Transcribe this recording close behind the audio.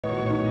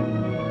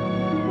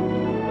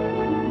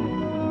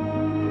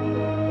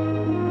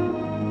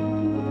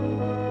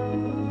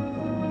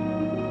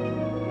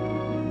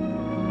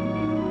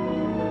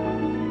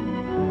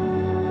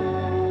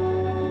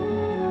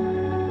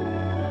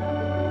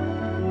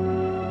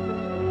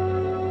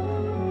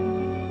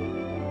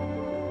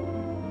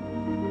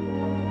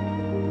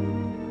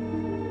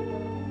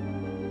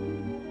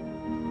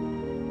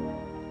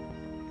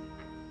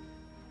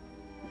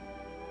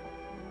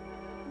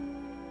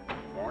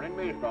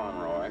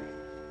Conroy.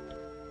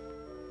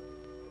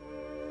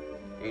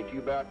 Ain't you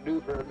about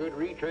due for a good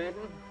retreading?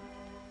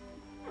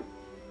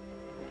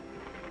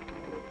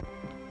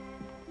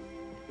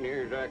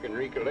 Near as I can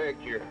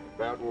recollect, you're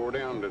about wore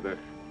down to the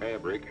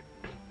fabric.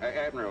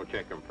 Abner will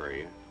check them for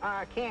you.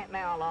 I can't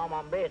now, Lum.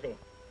 I'm busy.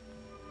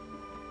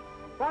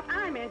 What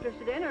I'm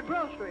interested in are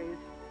groceries.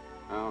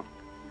 Oh,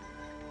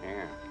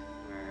 yeah.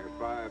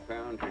 5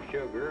 pounds of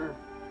sugar,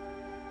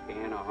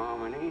 can of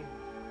hominy,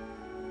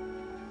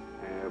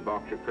 a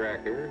box of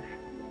crackers.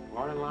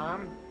 Morning,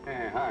 Lum.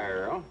 Hi,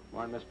 Earl.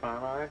 Morning, Miss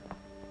Pomeroy.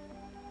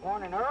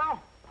 Morning,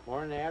 Earl.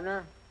 Morning,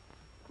 Abner.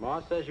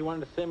 Ma says you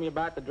wanted to see me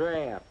about the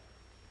draft.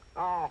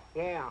 Oh,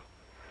 yeah.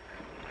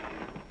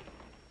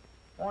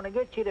 Want to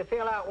get you to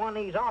fill out one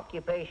of these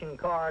occupation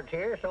cards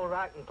here so that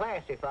I can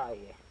classify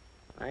you.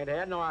 I ain't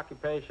had no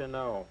occupation,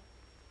 no.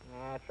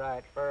 That's right.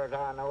 As far as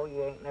I know,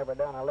 you ain't never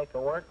done a lick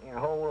of work in your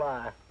whole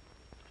life.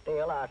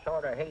 Still, I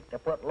sort of hate to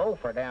put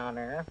loafer down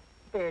there.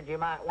 Feared you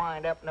might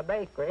wind up in a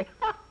bakery.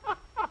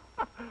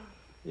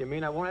 You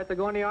mean I won't have to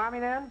go in the Army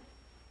then?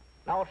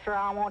 No, sir,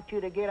 I want you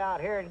to get out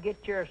here and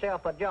get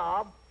yourself a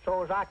job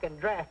so as I can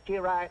draft you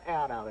right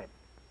out of it.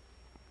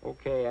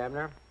 Okay,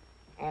 Abner.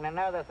 And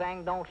another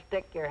thing, don't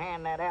stick your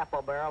hand in that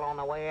apple barrel on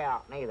the way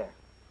out, neither.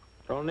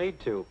 Don't need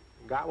to.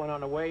 Got one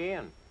on the way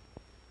in.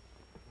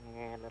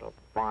 Yeah, little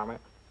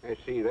varmint. Let's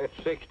see, that's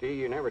 60.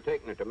 You never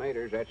taken the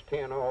tomatoes. That's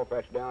 10 off.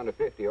 That's down to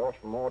 50 off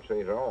from what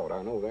says odd.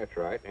 I know that's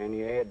right. And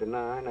you add the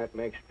 9, that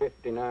makes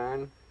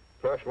 59.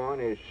 Plus 1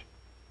 is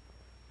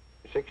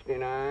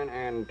 69,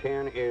 and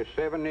 10 is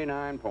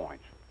 79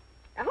 points.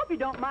 I hope you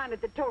don't mind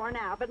at the tour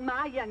now, but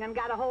my young'un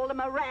got a hold of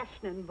my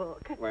rationing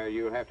book. Well,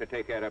 you'll have to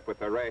take that up with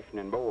the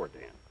rationing board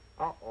then.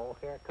 Uh-oh,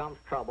 here comes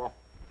trouble.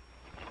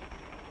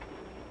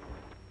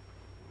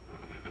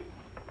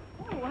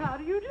 Oh, how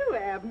do you do,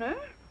 Abner?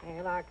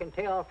 And I can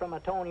tell from a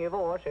tone of your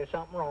voice there's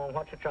something wrong.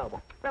 What's the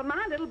trouble? Well,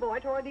 my little boy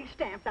tore these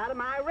stamps out of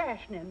my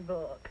rationing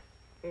book.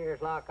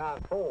 Here's like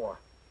I've 4.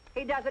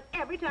 He does it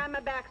every time my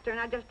back's turned.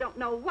 I just don't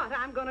know what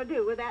I'm going to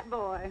do with that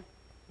boy.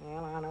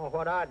 Well, I know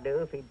what I'd do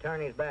if he'd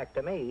turn his back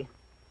to me.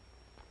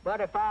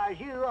 But if I was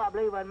you, I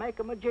believe I'd make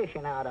a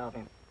magician out of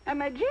him. A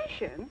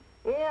magician?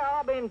 Yeah,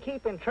 I've been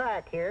keeping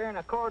track here, and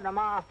according to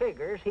my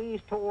figures,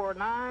 he's tore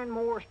 9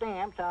 more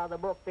stamps out of the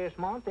book this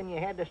month than you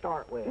had to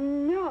start with.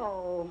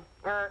 No.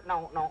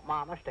 No,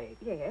 my mistake.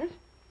 Yes?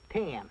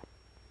 10.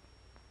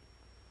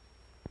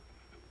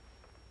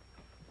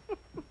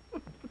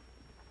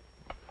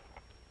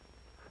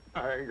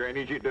 All right,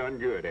 Granny, you done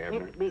good,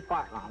 Abner. Be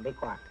quiet, Ron, be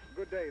quiet.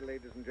 Good day,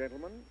 ladies and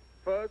gentlemen.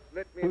 First,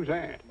 let me Who's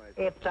introduce that?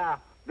 myself.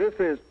 It's, This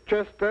is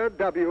Chester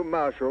W.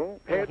 Marshall,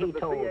 head he of the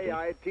told you.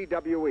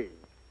 CAI-TWE.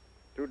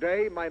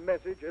 Today, my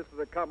message is to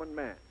the common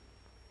man.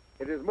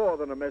 It is more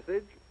than a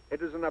message.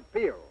 It is an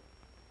appeal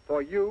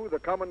for you, the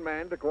common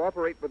man, to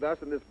cooperate with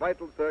us in this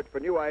vital search for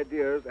new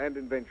ideas and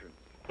inventions.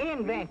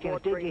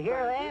 inventions, did you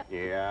hear that?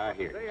 Yeah, I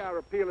hear Today, you. our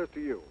appeal is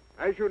to you.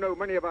 As you know,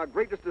 many of our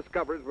greatest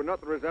discoveries were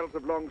not the results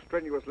of long,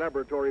 strenuous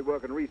laboratory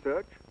work and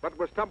research, but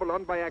were stumbled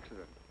on by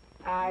accident.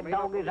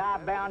 Doggies, I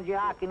bound you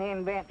I can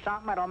invent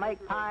something that'll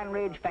make Pine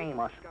Ridge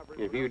famous.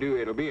 If you do,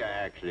 it'll be an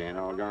accident,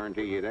 I'll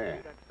guarantee you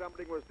that. That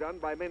stumbling was done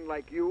by men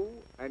like you,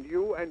 and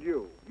you, and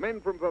you. Men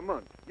from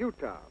Vermont,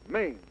 Utah,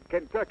 Maine,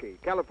 Kentucky,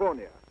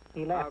 California.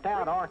 He left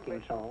out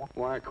Arkansas.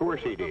 Why, of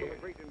course he did.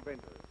 Great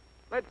inventors.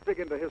 Let's dig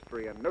into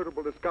history and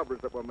notable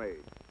discoveries that were made.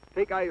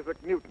 Take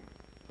Isaac Newton.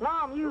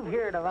 Lom, you've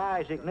heard of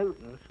Isaac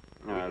Newton's.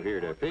 I've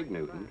heard of Fig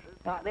Newtons.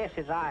 This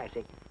is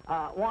Isaac.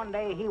 One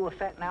day he was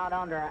sitting out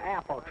under an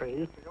apple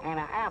tree, and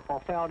an apple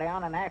fell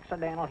down and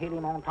accidental hit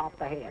him on top of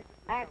the head.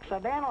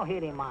 Accidental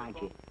hit him, mind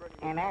you.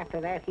 And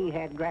after that, he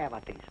had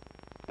gravities.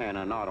 And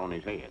a knot on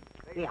his head.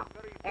 Yeah.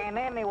 And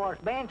then there was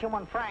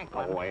Benjamin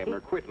Franklin. Oh,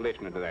 Abner, quit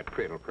listening to that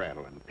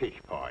criddle-craddle and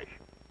pish-posh.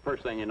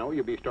 First thing you know,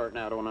 you'll be starting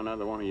out on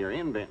another one of your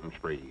inventing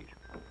sprees.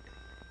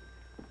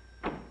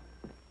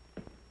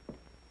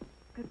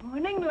 Good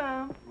morning,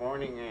 Lum.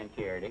 Morning, Aunt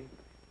Charity.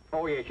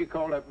 Oh, yes, you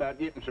called up about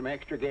getting some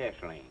extra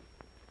gasoline.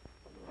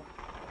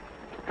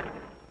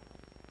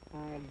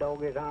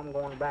 Doggies, I'm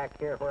going back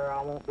here where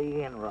I won't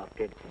be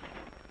interrupted.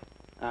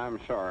 I'm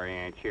sorry,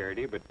 Aunt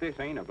Charity, but this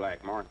ain't a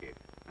black market.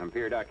 I'm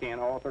feared I can't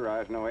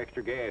authorize no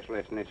extra gas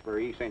less than it's for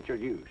essential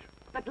use.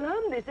 But,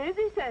 Lum, this is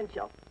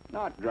essential.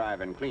 Not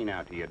driving clean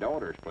out to your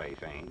daughter's place,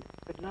 ain't.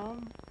 But,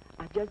 Lum,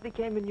 I just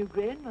became a new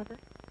grandmother.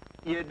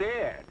 You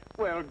did?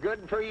 Well,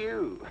 good for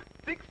you.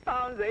 6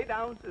 pounds, 8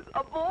 ounces.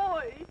 A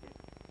boy!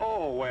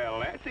 Oh, well,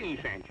 that's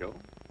essential.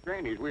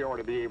 Grannies, we ought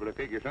to be able to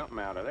figure something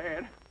out of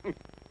that.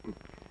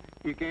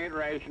 You can't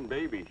ration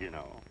babies, you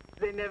know.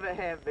 They never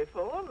have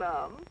before,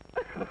 Lum.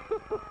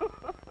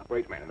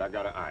 Wait a minute, I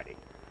got an idea.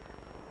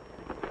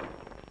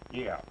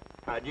 Yeah,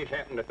 I just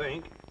happened to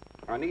think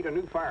I need a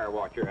new fire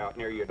watcher out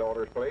near your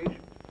daughter's place.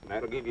 And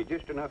that'll give you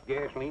just enough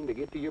gasoline to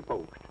get to your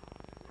post.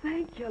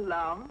 Thank you,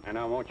 Lum. And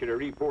I want you to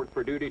report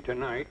for duty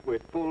tonight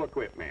with full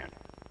equipment.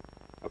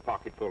 A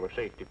pocket full of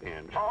safety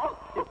pins. Oh.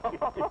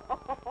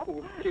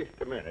 Oh, just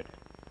a minute.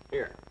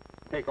 Here,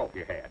 take off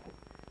your hat.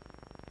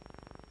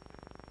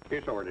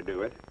 This ought to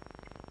do it.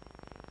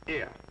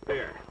 Yeah,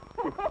 there.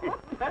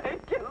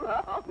 Thank you,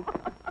 Lum.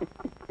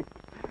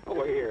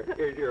 Oh,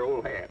 here's your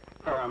old hat.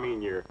 Or, I mean,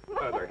 your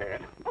other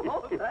hat.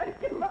 Oh, thank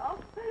you,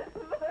 Lum.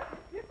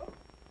 Thank you.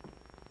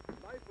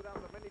 Life without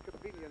the many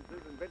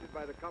conveniences invented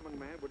by the common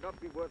man would not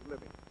be worth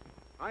living.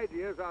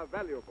 Ideas are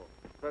valuable,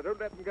 so don't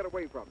let them get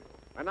away from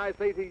you. And I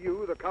say to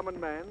you, the common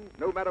man,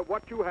 no matter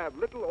what you have,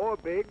 little or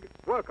big,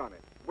 work on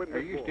it. Win Are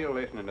this you war. still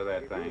listening to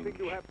that If thing? you think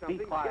you have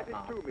something, quiet get it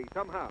now. to me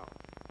somehow.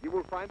 You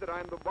will find that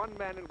I'm the one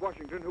man in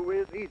Washington who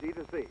is easy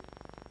to see.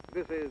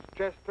 This is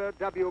Chester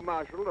W.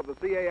 Marshall of the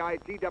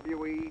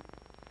CAITWE,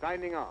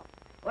 signing off.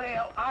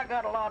 Well, I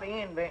got a lot of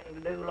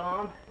inventing to do,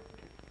 Lum.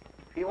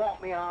 If you want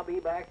me, I'll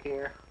be back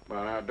here.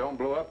 Well, now, don't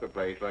blow up the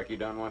place like you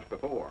done once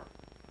before.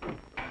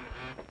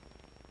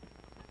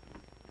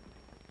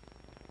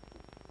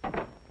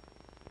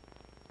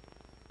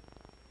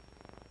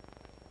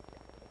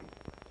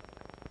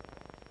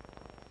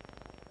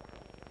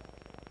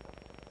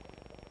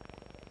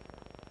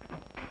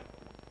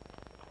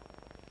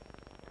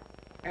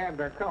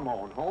 Abner, come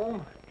on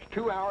home. It's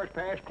 2 hours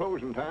past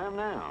closing time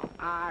now.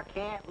 I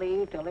can't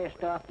leave till this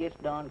stuff gets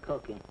done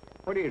cooking.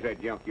 What is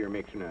that junk you're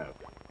mixing up?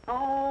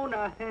 Oh,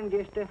 nothing,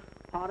 just a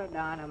pot of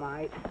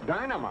dynamite.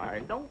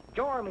 Dynamite? Don't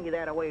jar me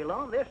that away,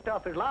 Lum. This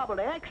stuff is liable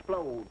to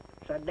explode.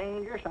 So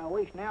dangerous, I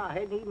wish now I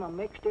hadn't even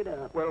mixed it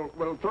up.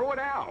 Well, throw it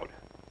out.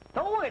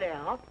 Throw it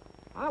out?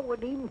 I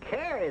wouldn't even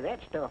carry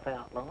that stuff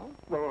out, Lum.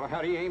 Well,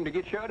 how do you aim to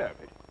get shut of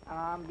it?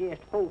 I'm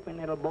just hoping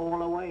it'll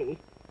boil away.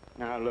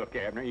 Now, look,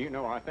 Abner, you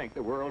know I think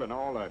the world and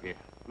all of you.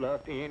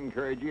 Love to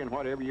encourage you in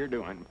whatever you're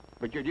doing.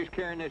 But you're just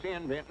carrying this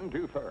inventing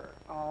too far.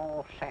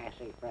 Oh,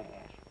 sassy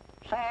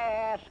frass.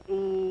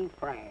 Sassy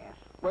frass.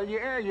 Well,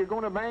 yeah, you're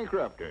going to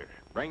bankrupt us.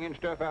 Bringing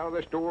stuff out of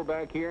the store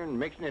back here and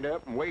mixing it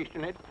up and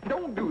wasting it.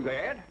 Don't do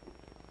that.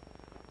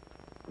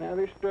 Now,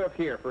 this stuff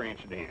here, for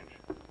instance.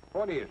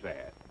 What is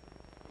that?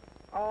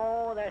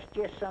 Oh, that's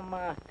just some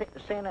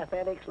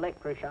synthetic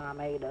licorice I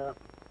made up.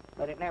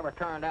 But it never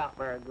turned out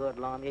very good,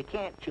 Lum. You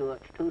can't chew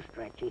it. It's too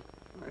stretchy.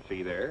 I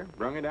see there.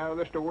 Brung it out of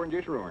the store and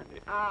just ruined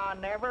it. I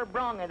never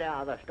brung it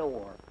out of the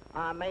store.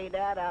 I made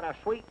that out of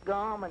sweet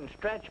gum and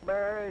stretch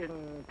berries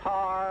and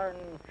tar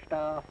and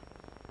stuff.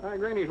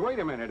 Granny's, wait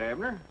a minute,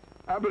 Abner.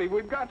 I believe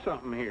we've got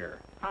something here.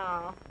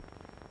 Huh?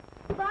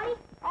 Buddy,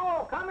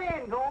 Oh, come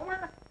in,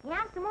 Gomer. you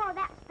have some more of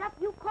that stuff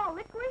you call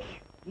licorice?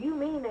 You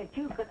mean that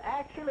you could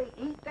actually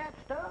eat that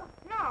stuff?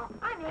 No,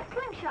 I make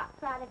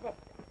slingshots out of it.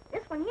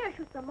 This one here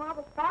shoots a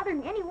marble farther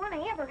than any one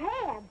I ever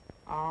had.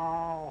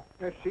 Oh.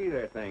 Let's see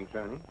that thing,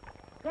 Sonny.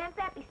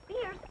 Grandpappy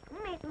Spears,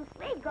 he made some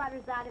slave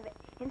garters out of it.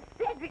 And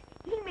Cedric,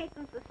 he made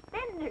some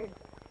suspenders.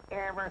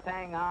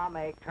 Everything I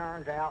make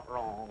turns out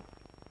wrong.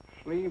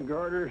 Sleeve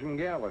garters and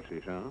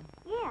galaxies, huh?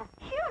 Yeah,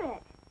 shoot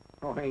it.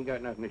 Oh, I ain't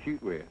got nothing to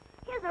shoot with.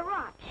 Here's a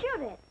rock,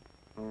 shoot it.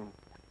 Oh,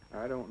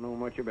 I don't know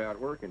much about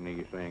working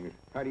these things.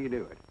 How do you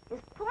do it?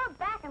 Just pull it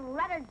back and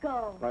let her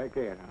go. Like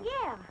that, huh?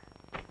 Yeah.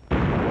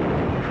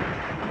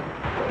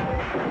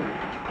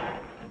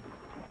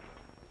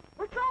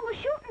 What's all the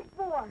shooting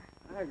for?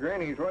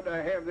 Granny's, what do I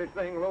have this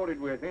thing loaded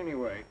with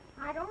anyway?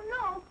 I don't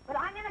know, but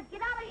I'm gonna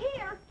get out of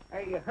here.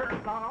 Are you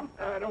hurt, Mom?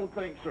 I don't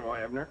think so,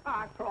 Abner.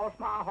 I cross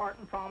my heart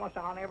and promise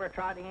I'll never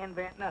try to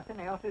invent nothing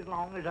else as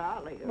long as I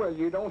live. Well,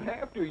 you don't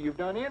have to. You've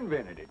done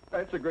invented it.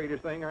 That's the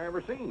greatest thing I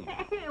ever seen.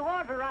 It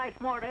was a right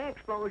smart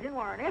explosion,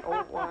 wasn't it?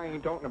 Oh, well, I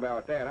ain't talking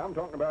about that. I'm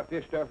talking about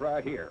this stuff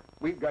right here.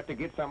 We've got to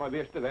get some of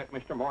this to that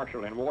Mr.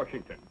 Marshall in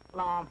Washington.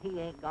 Lom, he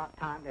ain't got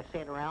time to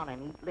sit around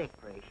and eat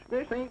licorice.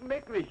 This ain't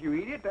licorice, you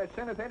eat it. That's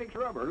synthetics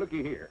rubber.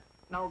 Looky here.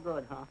 No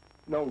good, huh?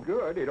 No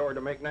good. It ought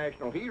to make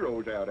national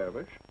heroes out of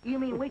us. You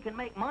mean we can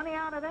make money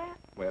out of that?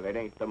 Well, it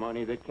ain't the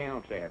money that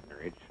counts, Abner.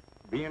 It's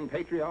being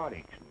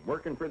patriotic and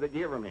working for the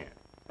government.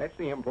 That's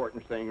the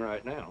important thing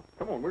right now.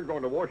 Come on, we're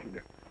going to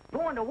Washington.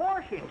 Going to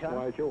Washington?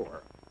 Why,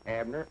 sure.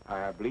 Abner,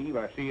 I believe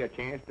I see a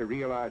chance to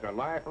realize a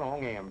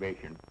lifelong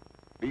ambition.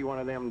 Be one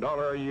of them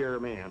dollar-a-year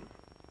men.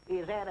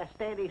 Is that a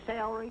steady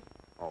salary?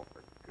 Oh,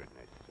 for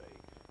goodness sakes.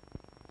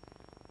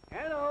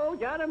 Hello,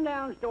 jot 'em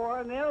down,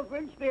 store.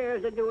 Milford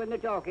Spears are doing the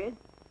talking.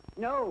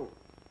 No.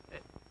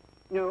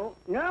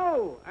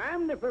 No,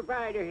 I'm the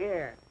proprietor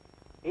here.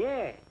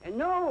 Yeah,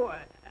 no,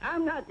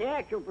 I'm not the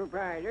actual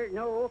proprietor.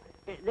 No,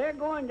 they're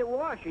going to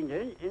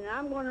Washington, and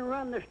I'm going to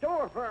run the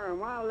store for 'em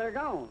while they're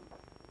gone.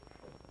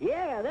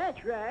 Yeah,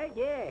 that's right,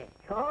 yeah.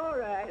 All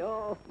right,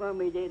 oh,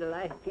 mummy diddle,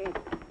 I can't...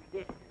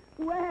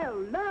 Well,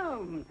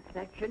 Lum,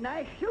 that's a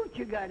nice suit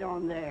you got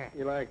on there.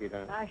 You like it,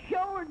 huh? I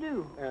sure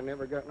do. I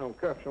never got no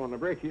cuffs on the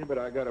breeches, but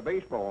I got a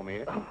baseball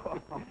mitt.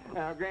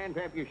 Now,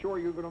 Grandpap, you sure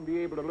you're going to be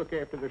able to look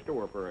after the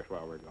store for us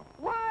while we're gone?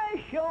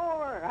 Why,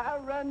 sure. I'll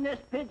run this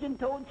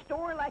pigeon-toed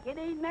store like it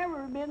ain't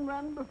never been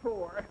run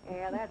before.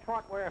 Yeah, that's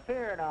what we're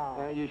afeard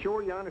of. You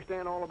sure you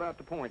understand all about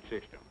the point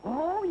system?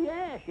 Oh,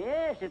 yes.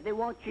 If they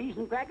want cheese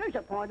and crackers, I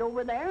point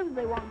over there. And if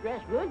they want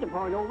dressed goods, I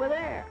point over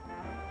there.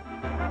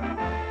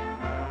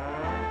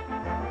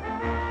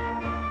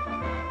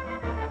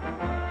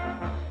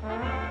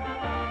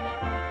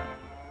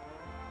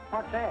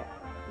 What's that?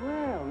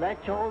 Well,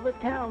 that's all the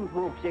town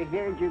folks. They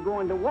heard you're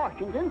going to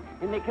Washington,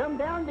 and they come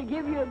down to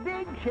give you a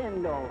big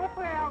send-off.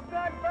 Well,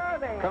 good for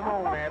them. Come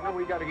on, Abner,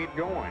 we got to get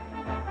going.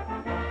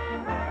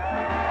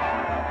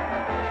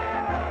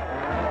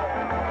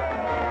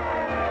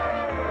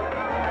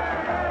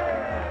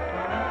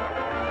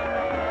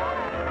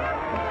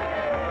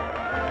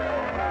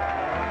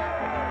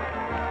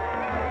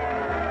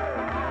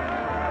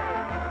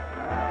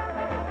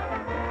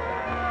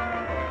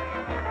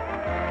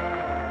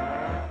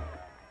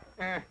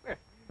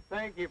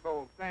 Thank you,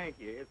 folks. Thank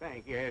you.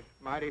 Thank you. It's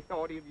mighty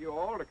thoughtful of you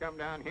all to come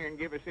down here and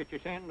give us such a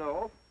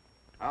send-off.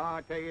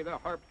 I tell you, the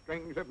harp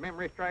strings of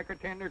memory strike a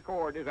tender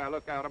chord as I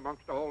look out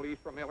amongst all these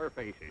familiar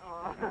faces.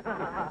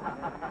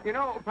 You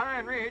know,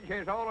 Pine Ridge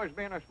has always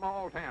been a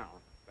small town,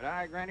 but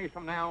I granny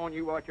from now on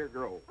you watch her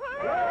grow.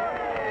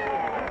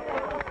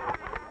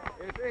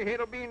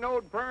 It'll be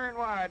knowed far and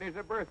wide as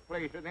the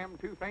birthplace of them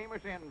two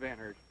famous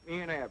inventors, me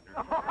and Abner.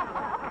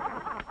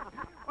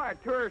 Why,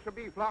 tourists will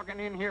be flocking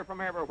in here from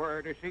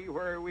everywhere to see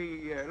where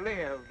we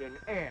lived and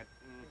ate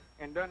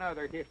and done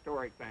other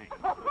historic things.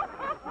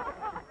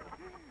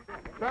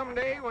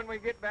 Someday, when we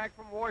get back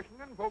from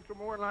Washington, folks will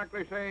more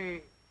likely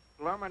say,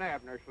 Lum and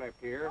Abner slept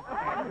here.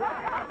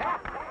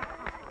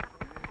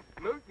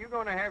 Luke, you're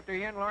going to have to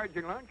enlarge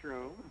your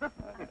lunchroom.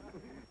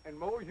 And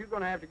Mose, you're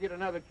going to have to get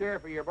another chair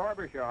for your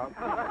barber shop.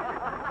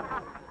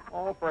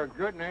 Oh, for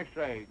goodness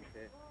sake.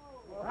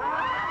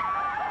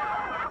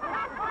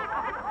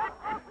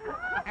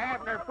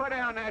 Abner, put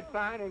down that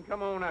sign and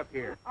come on up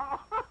here.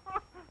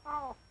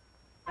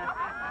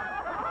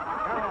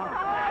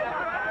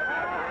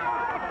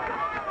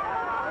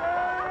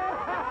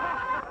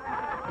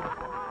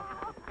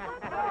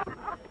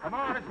 Come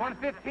on, it's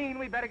 1:15.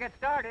 We better get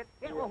started.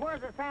 Yeah, well,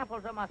 where's the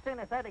samples of my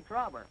synthetic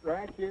rubber?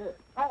 Right here.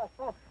 Oh,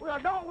 well,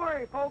 don't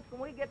worry, folks.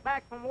 When we get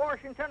back from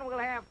Washington, we'll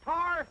have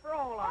tars for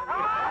all of you.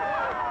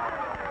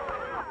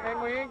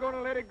 And we ain't going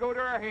to let it go to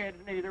our heads,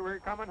 neither. We're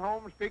coming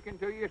home speaking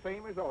to you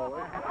same as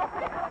always.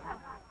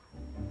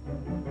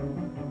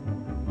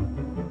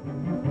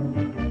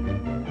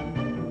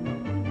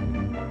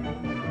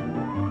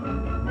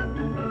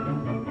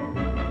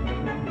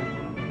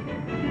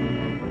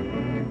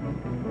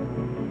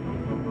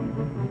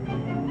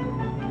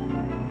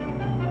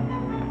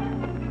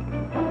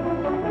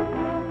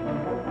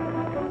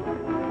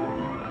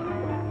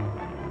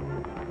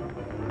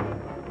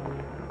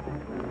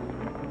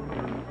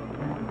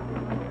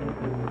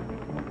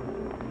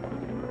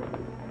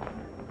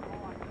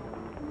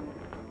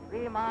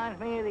 Reminds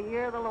me of the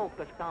year the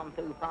locusts come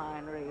through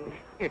Pine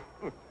Ridge.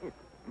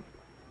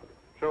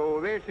 So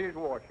this is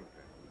Washington.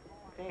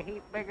 It's a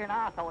heap bigger than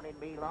I thought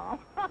it'd be, Lum.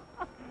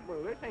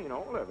 Well, this ain't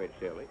all of it,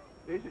 silly.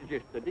 This is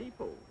just the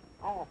depot.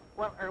 Oh,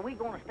 well, are we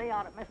going to stay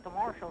out at Mr.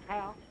 Marshall's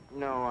house?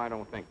 No, I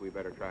don't think we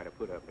better try to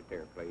put up at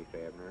their place,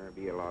 Abner. It'd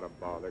be a lot of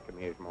bother to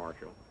Ms.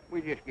 Marshall.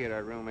 We just get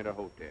a room at a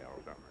hotel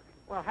somewhere.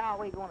 Well, how are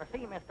we going to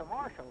see Mr.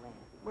 Marshall then?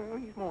 Well,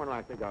 he's more than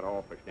likely got an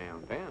office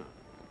downtown.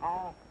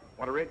 Oh,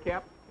 Want a red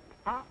cap?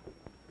 huh?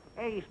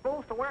 Hey, he's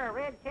supposed to wear a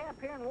red cap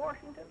here in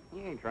Washington?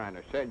 He ain't trying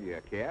to sell you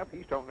a cap.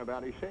 He's talking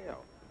about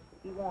himself.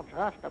 He wants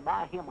us to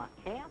buy him a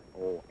cap?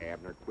 Oh,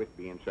 Abner, quit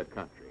being so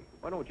country.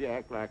 Why don't you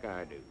act like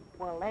I do?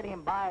 Well, let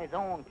him buy his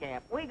own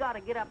cap. We got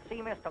to get up to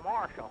see Mr.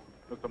 Marshall.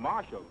 Mr.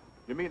 Marshall,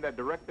 you mean that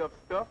director of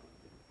stuff?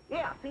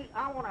 Yeah, see,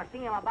 I want to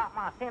see him about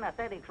my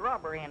synthetic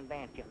rubber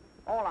invention.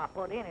 All I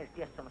put in is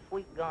just some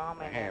sweet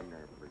gum and...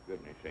 Abner, for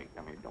goodness sake,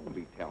 I mean, don't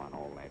be telling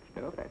all that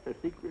stuff. That's a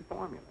secret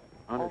formula.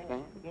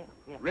 Understand? Oh,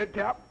 yeah. Red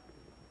cap?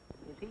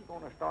 Is he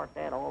going to start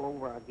that all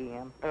over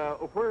again?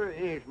 Where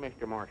is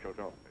Mr. Marshall's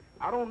office?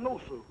 I don't know,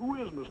 sir. Who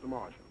is Mr.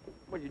 Marshall?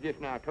 Well, you just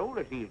now told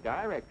us he's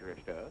director of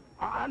stuff.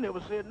 I never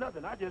said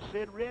nothing. I just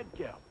said red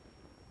cap.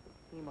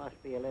 He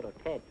must be a little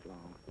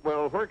touch-long.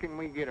 Well, where can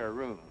we get a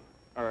room?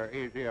 Or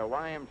is there a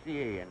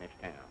YMCA in this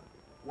town?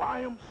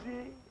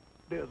 YMCA?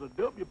 There's a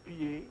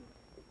WPA,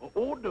 a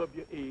OWA,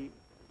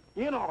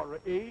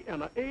 NRA,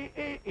 and a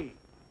AAA.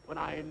 But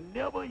I ain't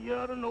never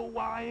heard of no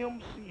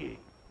YMCA.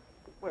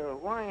 Well,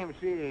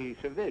 YMCA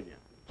civilian.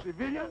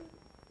 Civilian?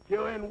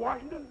 Here in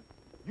Washington?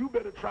 You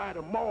better try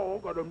the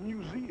morgue or the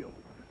museum.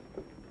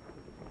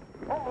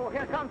 Oh,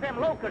 here comes them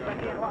locusts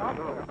again, Lum.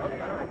 Did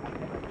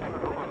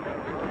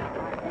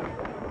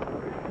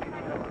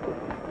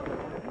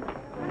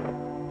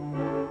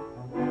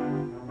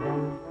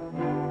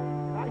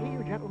I hear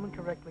you gentlemen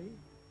correctly?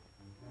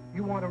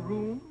 You want a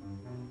room?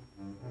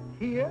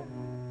 Here?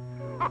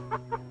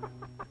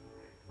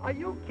 Are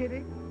you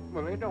kidding?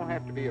 Well, it don't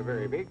have to be a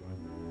very big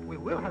one. We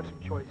will have some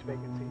choice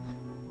vacancies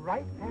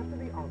right after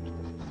the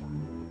armistice is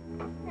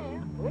signed.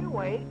 Yeah, we'll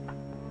wait.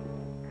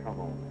 Come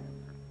on,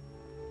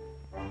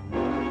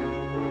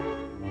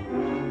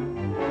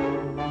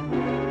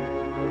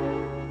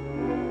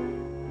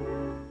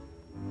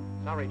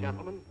 Sorry,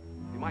 gentlemen.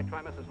 You might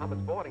try Mrs.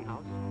 Hubbard's boarding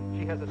house.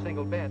 She has a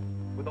single bed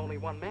with only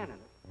one man in it.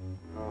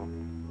 Oh,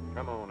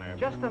 come on, Abner.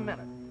 Just a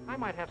minute. I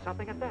might have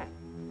something at that.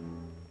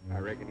 I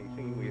reckon he's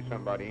seen we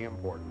somebody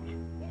important.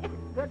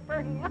 Good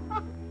for him.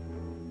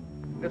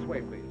 This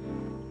way, please.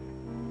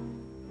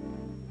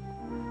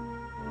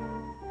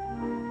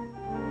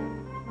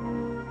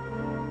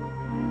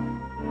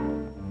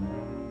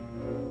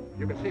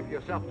 You can see for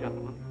yourself,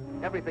 gentlemen.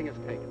 Everything is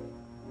taken.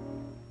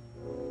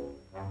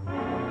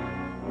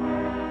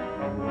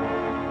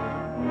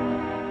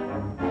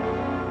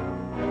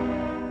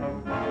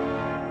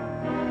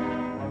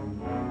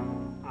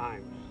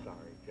 I'm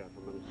sorry,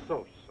 gentlemen,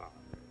 so sorry.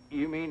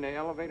 You mean the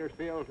elevator's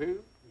filled,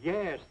 too?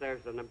 Yes,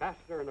 there's an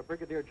ambassador and a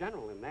brigadier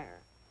general in there.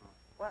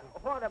 Well,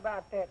 what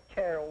about that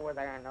chair over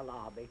there in the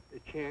lobby?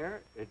 The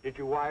chair? Did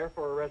you wire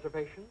for a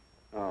reservation?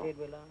 Oh. Did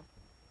we, Lon?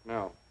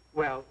 No.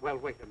 Well,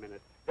 wait a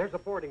minute. There's a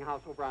boarding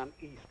house over on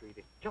E Street.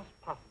 It's just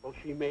possible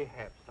she may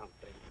have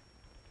something.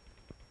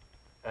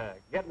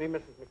 Get me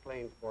Mrs.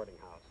 McLean's boarding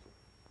house.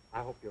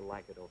 I hope you'll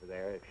like it over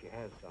there if she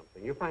has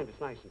something. You'll find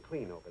it's nice and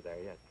clean over there,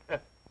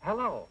 yes.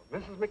 Hello,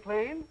 Mrs.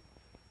 McLean?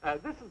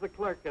 This is the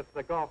clerk at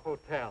the Goff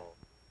Hotel.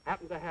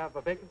 Happen to have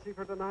a vacancy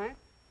for tonight?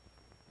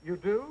 You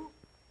do?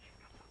 She's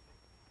got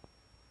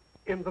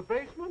something. In the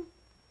basement?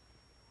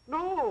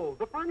 No,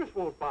 the furnace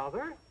won't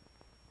bother.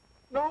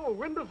 No,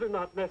 windows are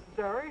not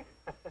necessary.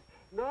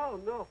 No,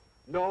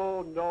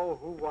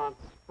 who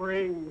wants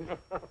springs?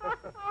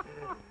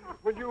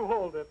 Will you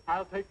hold it?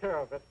 I'll take care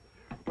of it.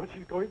 But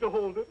she's going to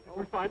hold it.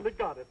 We finally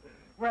got it.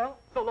 Well,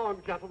 so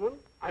long, gentlemen.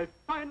 I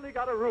finally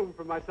got a room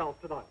for myself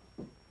tonight.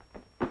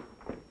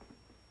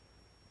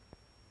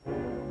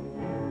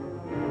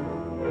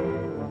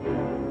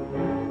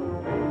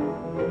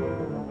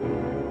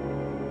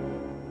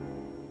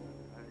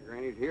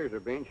 Granny, here's a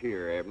bench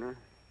here, Abner.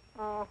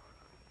 Oh.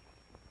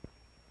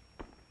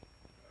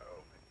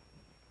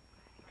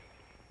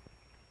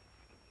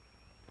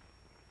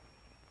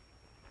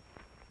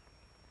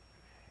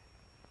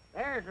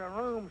 There's the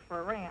rooms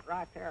for rent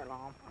right there,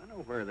 Lon. I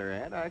know where they're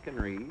at. I can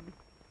read.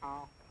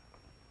 Oh.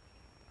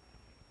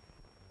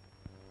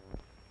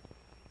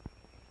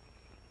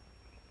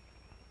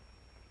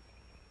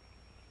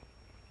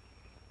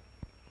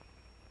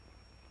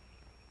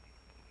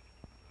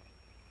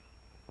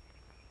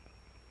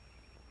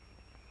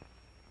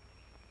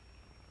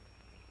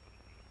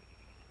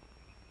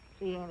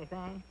 See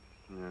anything?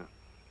 No.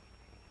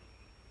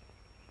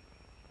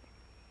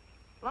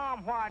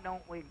 Lon, why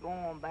don't we go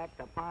on back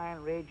to Pine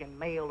Ridge and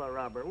mail the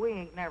rubber? We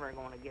ain't never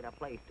going to get a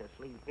place to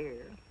sleep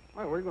here.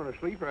 Well, we're going to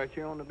sleep right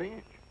here on the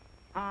bench.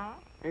 Huh?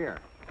 Here.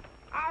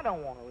 I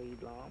don't want to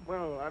read, Lon.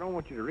 Well, I don't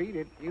want you to read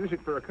it. Use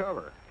it for a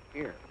cover.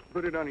 Here,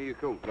 put it under your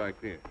coat like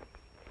this.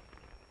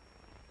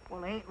 Well,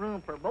 there ain't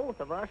room for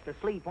both of us to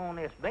sleep on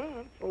this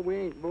bench. Well, we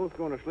ain't both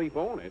going to sleep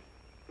on it.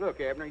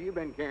 Look, Abner, you've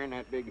been carrying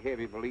that big,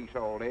 heavy valise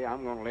all day.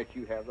 I'm going to let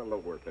you have the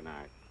lower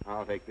tonight.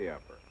 I'll take the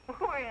upper.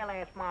 Well,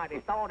 that's mighty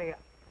thought of you.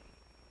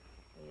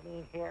 It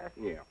ain't here?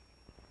 Yeah.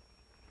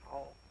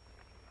 Oh.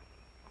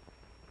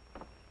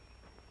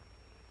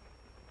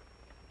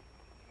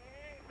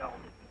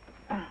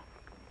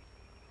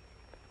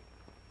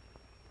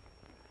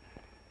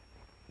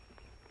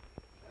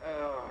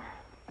 Oh,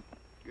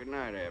 good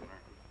night, Abner.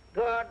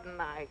 Good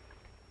night.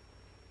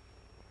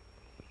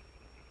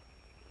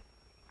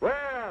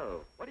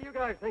 Well, what do you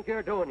guys think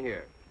you're doing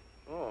here?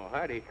 Oh,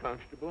 howdy,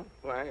 Constable.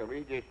 Why,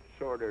 we just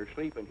sort of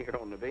sleeping here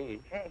on the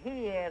bench.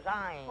 He is,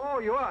 I ain't. Oh,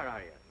 you are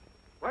you?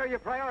 Where are your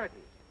priorities?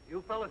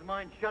 You fellas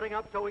mind shutting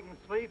up so we can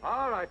sleep?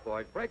 All right,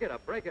 boys, break it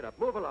up,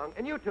 move along.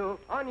 And you two,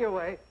 on your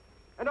way.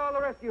 And all the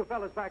rest of you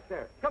fellas back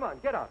there. Come on,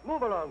 get out.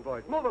 Move along,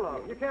 boys, move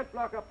along. You can't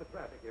block up the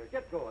traffic here.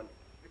 Get going.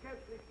 You can't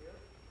sleep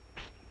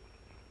here.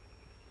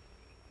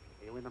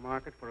 Are you in the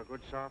market for a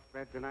good soft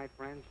bed tonight,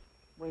 friends?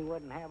 We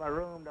wouldn't have a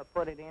room to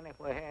put it in if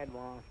we had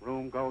one.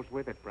 Room goes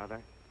with it,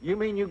 brother. You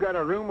mean you got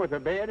a room with a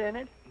bed in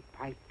it?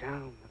 Pipe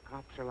down. The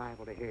cops are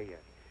liable to hear you.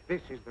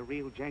 This is the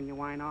real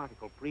genuine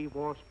article.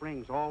 Pre-war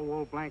springs, all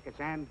wool blankets,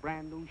 and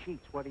brand new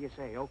sheets. What do you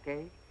say,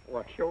 okay?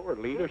 Well, sure.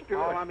 Lead us to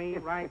Oh, it. I mean,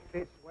 right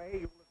this way.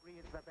 You'll agree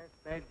it's the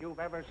best bed you've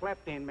ever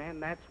slept in,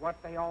 men. That's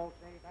what they all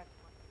say. That's what...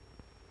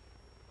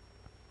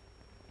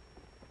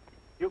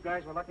 You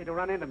guys were lucky to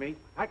run into me.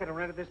 I could have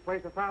rented this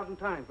place 1,000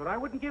 times, but I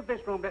wouldn't give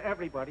this room to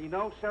everybody.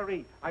 No,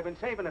 sirree. I've been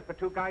saving it for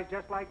two guys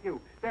just like you.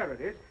 There it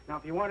is. Now,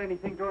 if you want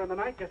anything during the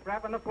night, just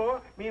rap on the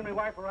floor. Me and my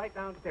wife are right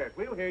downstairs.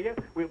 We'll hear you.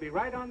 We'll be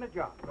right on the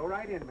job. Go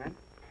right in, men.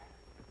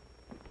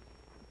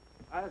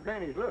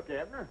 Granny's, look,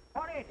 Abner.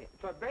 What is it?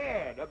 It's a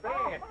bed, a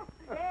bed. Oh,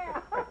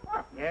 yeah.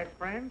 Yes,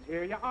 friends,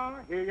 here you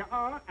are,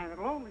 and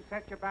it'll only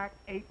set you back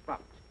 $8.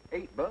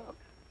 $8?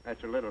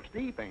 That's a little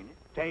steep, ain't it?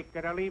 Take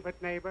it or leave it,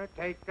 neighbor.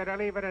 Take it or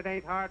leave it. It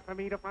ain't hard for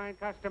me to find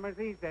customers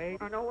these days.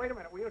 Oh, no, wait a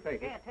minute. We'll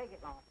take it. Yeah, take it,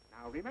 Lon.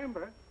 Now,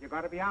 remember, you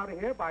got to be out of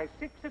here by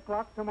 6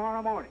 o'clock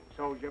tomorrow morning,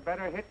 so you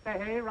better hit the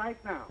hay right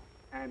now.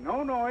 And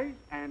no noise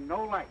and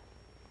no light.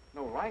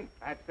 No light?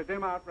 That's the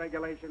dim-out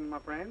regulation, my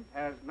friend.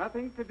 Has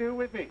nothing to do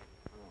with me.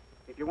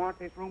 If you want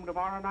this room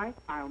tomorrow night,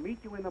 I'll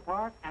meet you in the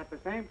park at the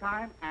same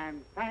time,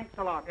 and thanks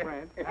a lot,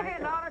 friend. Hey,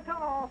 not at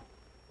all.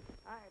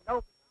 I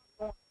don't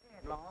want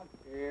to Lon.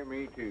 Yeah,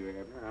 me too,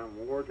 Abner.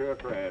 I'm wore to a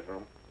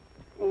frazzle.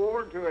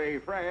 Wore to a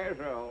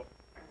frazzle.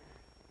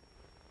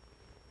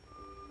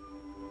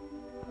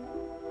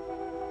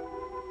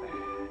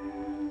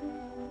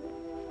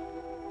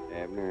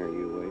 Abner, are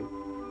you awake?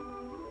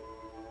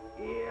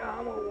 Yeah,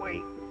 I'm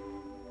awake,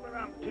 but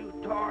I'm too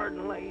tired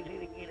and lazy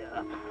to get up.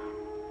 up.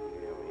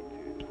 Yeah, me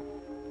too.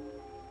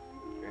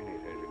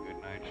 Janice has a good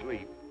night's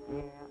sleep.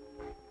 Yeah.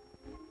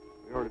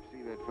 We ought to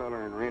see that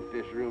fella and rent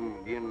this room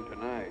again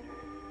tonight.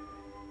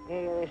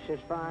 Yeah, this is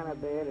as fine a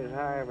bed as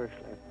I ever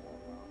slept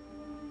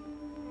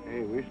on.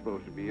 Hey, we're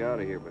supposed to be out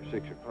of here by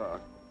 6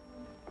 o'clock.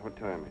 What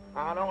time is it?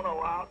 I don't know.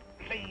 I'll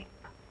see.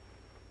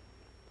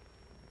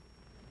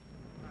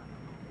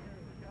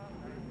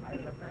 Hey,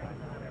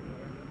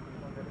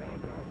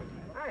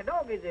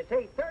 doggies, it's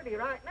 8:30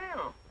 right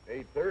now.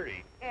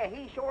 8:30. Yeah,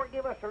 he sure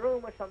give us a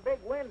room with some big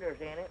windows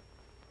in it.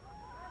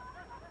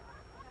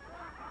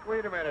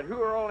 Wait a minute.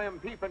 Who are all them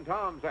peeping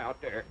toms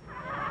out there?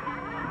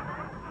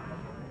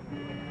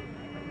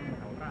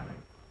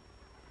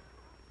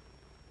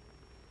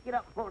 Get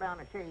up and pull down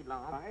the shade,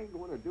 Lom. I ain't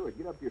going to do it.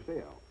 Get up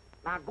yourself.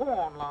 Now, go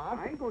on, Lom.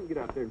 I ain't going to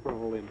get out there in front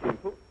of all them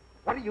people.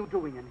 What are you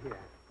doing in here?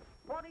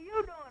 What are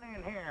you doing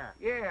in here?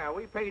 Yeah,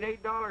 we paid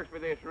 $8 for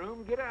this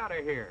room. Get out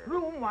of here.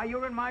 Room while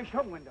you're in my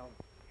show window.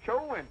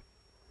 Showing.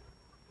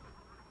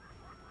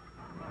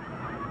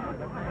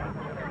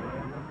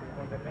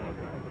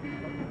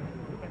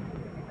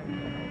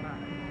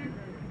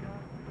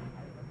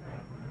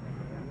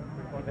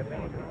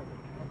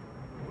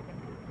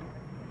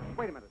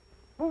 Wait a minute.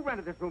 Who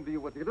rented this room to you?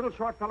 Was the little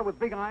short fellow with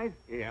big eyes?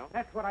 Yeah.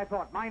 That's what I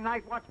thought. My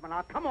night watchman.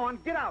 Now, come on,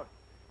 get out.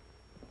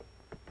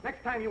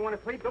 Next time you want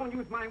to sleep, don't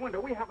use my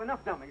window. We have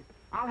enough dummies.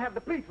 I'll have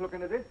the police look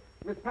into this.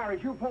 Miss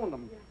Parrish, you phone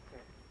them. Yes, sir.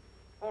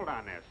 Hold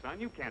on there, son.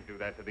 You can't do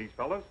that to these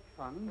fellows.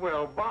 Son?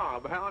 Well,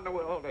 Bob, how in the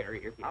world are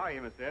you? How are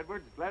you, Mr.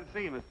 Edwards? Glad to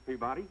see you, Mr.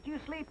 Peabody. Did you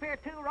sleep here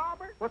too,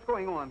 Robert? What's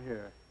going on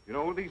here? You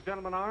know who these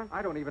gentlemen are?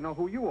 I don't even know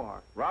who you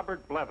are.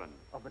 Robert Blevins.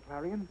 Of the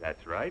Clarion?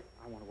 That's right.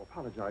 I want to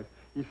apologize.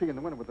 You see, in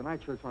the winter with the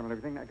night shirts on and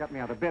everything, that got me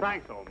out of bed.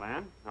 Thanks, old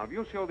man. Now, if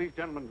you'll show these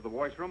gentlemen to the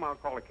washroom, I'll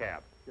call a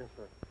cab. Yes,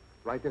 sir.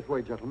 Right this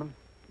way, gentlemen.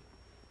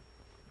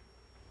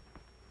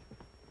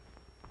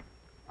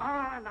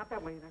 Ah, not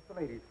that way. That's the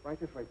ladies. Right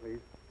this way, please.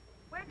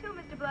 Where to,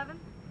 Mr.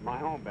 Blevins? My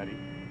home, Betty.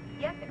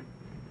 Yes, sir.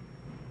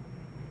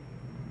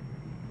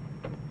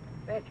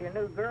 That's your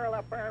new girl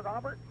up there,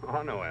 Robert?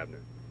 Oh, no, Abner.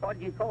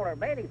 What'd you call her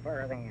Betty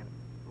for, then?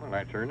 Well,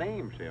 that's her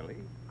name, silly.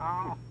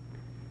 Oh.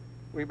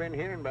 We've been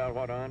hearing about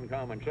what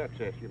uncommon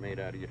success you made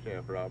out of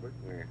yourself, Robert.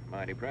 We're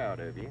mighty proud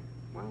of you.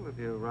 Well, if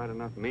you write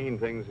enough mean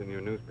things in your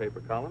newspaper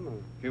column,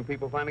 a few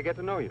people finally get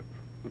to know you.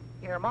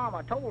 Your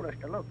mama told us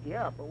to look you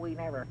up, but we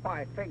never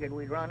quite figured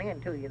we'd run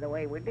into you the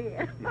way we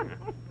did.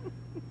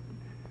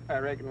 I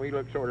reckon we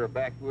look sort of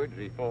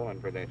backwoodsy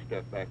falling for that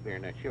stuff back there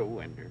in that show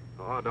window.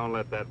 Oh, don't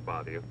let that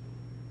bother you.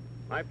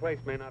 My place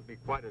may not be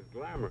quite as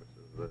glamorous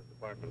as the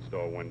department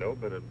store window,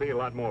 but it'd be a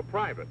lot more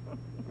private.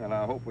 Well,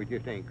 I hope we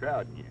just ain't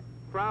crowding you.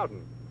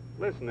 Crowding.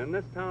 Listen, in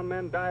this town,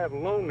 men die of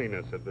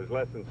loneliness if there's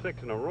less than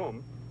 6 in a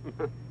room.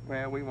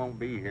 Well, we won't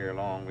be here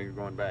long. We're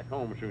going back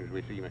home as soon as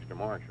we see Mr.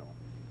 Marshall.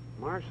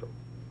 Marshall?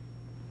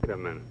 Wait a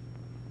minute.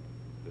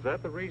 Is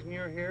that the reason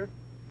you're here?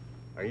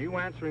 Are you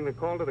answering the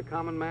call to the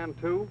common man,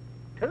 too?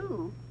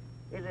 Two?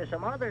 Is there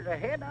some others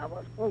ahead of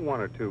us? Oh,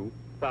 1 or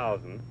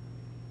 2,000.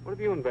 What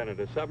have you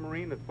invented, a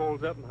submarine that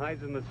folds up and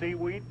hides in the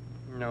seaweed?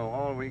 No,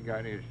 all we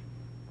got is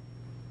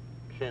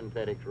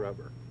synthetic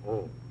rubber.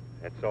 Oh,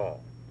 that's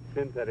all.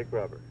 Synthetic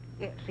rubber.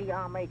 Yeah, see,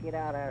 I'll make it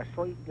out of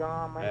sweet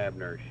gum and...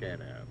 Abner,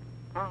 shut up.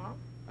 Uh-huh.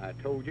 I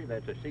told you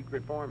that's a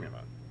secret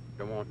formula.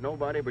 Don't want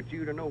nobody but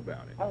you to know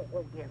about it. Oh,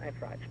 yeah,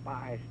 that's right.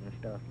 Spies and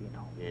stuff, you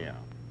know. Yeah.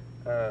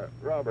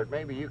 Robert,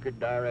 maybe you could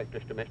direct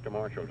us to Mr.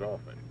 Marshall's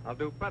office. I'll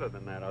do better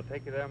than that. I'll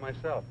take you there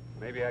myself.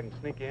 Maybe I can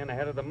sneak you in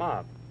ahead of the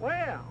mob.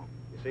 Well...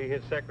 You see,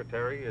 his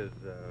secretary is,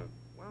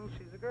 well,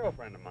 she's a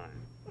girlfriend of mine.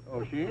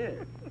 Oh, she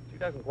is? She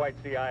doesn't quite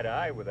see eye to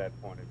eye with that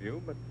point of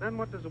view, but then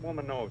what does a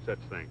woman know of such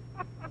things?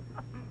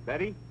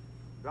 Betty,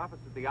 drop us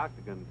at the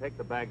Octagon and take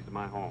the bags to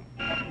my home.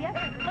 Yes,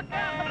 sir. Look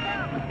out, look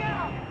out, look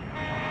out!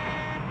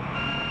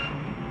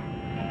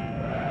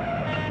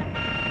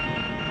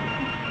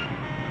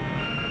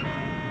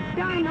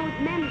 Darn those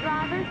men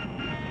drivers.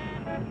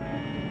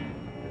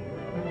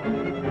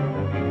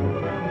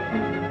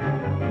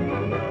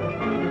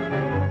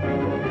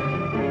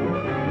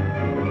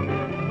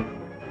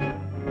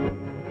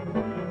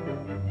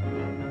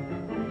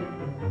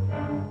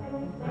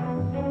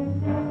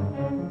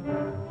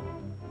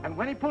 And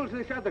when he pulls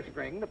this other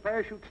string, the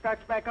parachute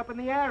starts back up in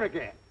the air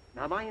again.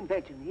 Now, my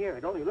invention here,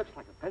 it only looks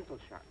like a pencil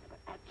sharpener, but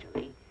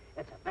actually,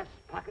 it's a vest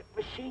pocket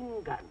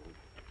machine gun.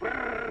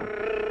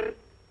 Brrr.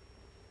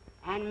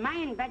 And my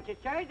invention,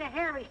 sir, is a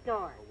hair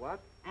restorer. A what?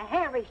 A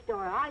hair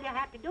restorer. All you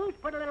have to do is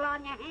put a little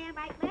on your hand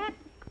like that,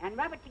 and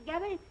rub it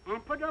together,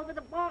 and put it over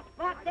the bald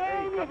spot there.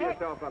 Hey, and cover your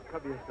yourself up,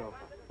 cover yourself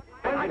up.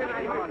 There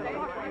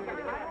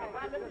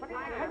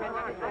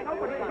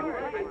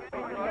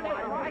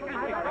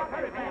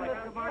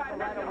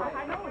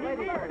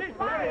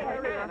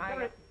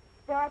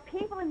are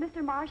people in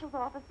Mr. Marshall's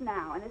office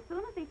now, and as soon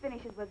as he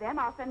finishes with them,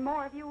 I'll send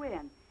more of you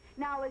in.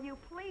 Now, will you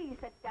please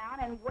sit down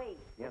and wait?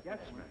 Yes, ma'am.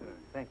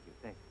 Thank you,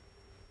 thank you.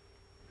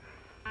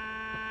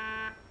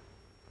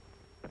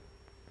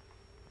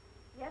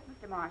 Yes,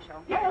 Mr.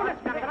 Marshall. Oh,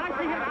 that's nothing. I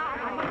see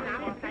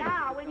him.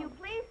 Now, will you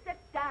please sit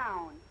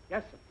down?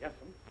 Yes, sir, yes,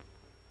 sir.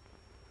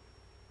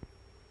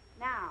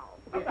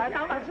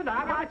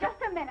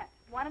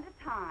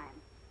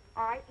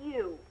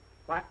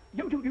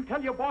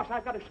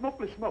 I've got a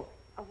smokeless smoke.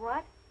 A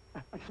what?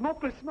 A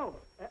smokeless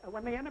smoke.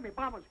 When the enemy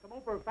bombers come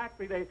over a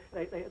factory, they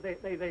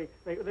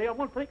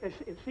won't think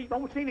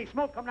won't see any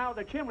smoke coming out of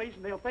the chimneys,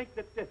 and they'll think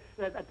that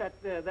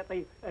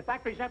the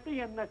factory's empty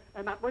and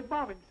not worth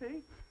bombing.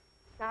 See?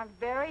 Sounds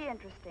very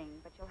interesting,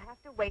 but you'll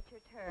have to wait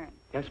your turn.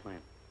 Yes, ma'am.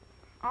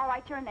 All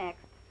right, you're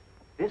next.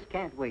 This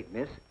can't wait,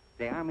 miss.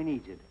 The army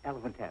needs it.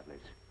 Elephant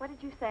tablets. What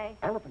did you say?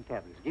 Elephant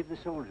tablets. Give the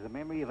soldier the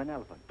memory of an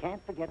elephant.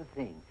 Can't forget a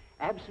thing.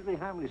 Absolutely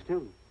harmless,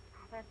 too.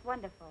 Oh, that's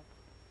wonderful.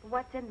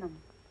 What's in them?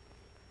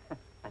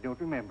 I don't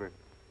remember.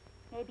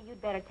 Maybe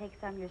you'd better take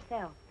some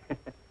yourself.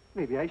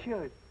 Maybe I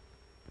should.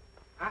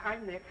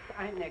 I'm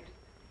next.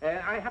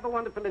 I have a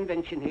wonderful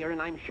invention here,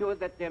 and I'm sure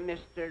that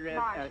Mr.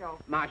 Marshall.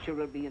 Marshall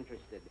will be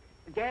interested.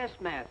 Gas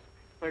mask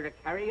for a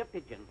carrier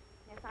pigeon.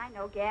 Yes, I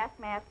know. Gas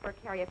mask for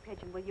carrier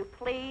pigeon. Will you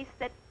please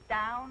sit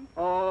down?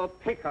 Oh,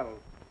 pickle.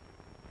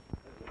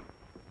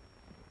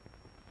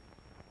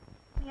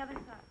 The other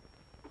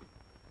side.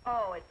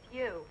 Oh, it's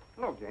you.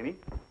 Hello, Janie.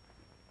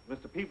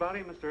 Mr. Peabody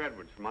and Mr.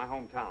 Edwards from my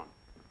hometown.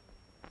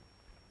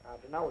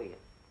 Proud to know you.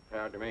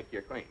 Proud to make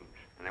your acquaintance.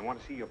 And I want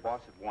to see your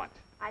boss at once.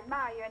 I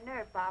admire your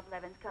nerve, Bob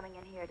Levin's coming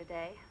in here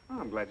today. Oh,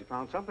 I'm glad you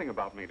found something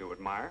about me to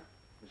admire.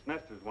 Miss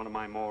Nestor's one of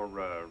my more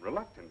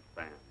reluctant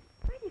fans.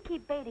 Why do you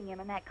keep baiting him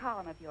in that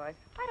column of yours?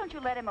 Why don't you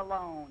let him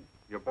alone?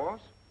 Your boss?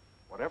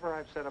 Whatever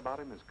I've said about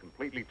him is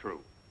completely true.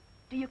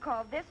 Do you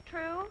call this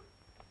true?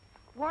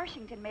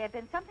 Washington may have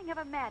been something of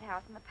a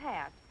madhouse in the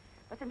past,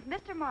 but since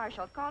Mr.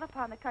 Marshall called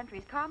upon the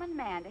country's common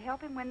man to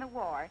help him win the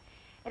war,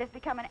 it has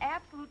become an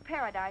absolute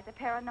paradise of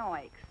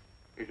paranoics.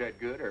 Is that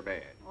good or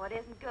bad? Well, it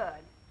isn't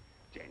good.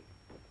 Janie,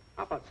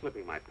 how about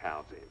slipping my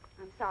pals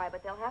in? I'm sorry,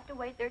 but they'll have to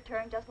wait their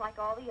turn just like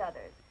all the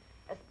others,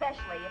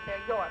 especially if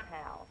they're your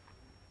pals.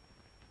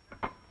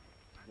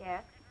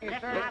 Yes?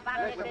 Yes, sir.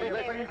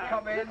 Please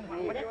come in.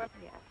 Yes.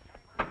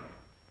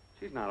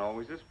 She's not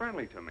always this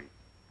friendly to me.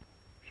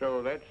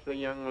 So that's the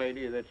young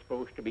lady that's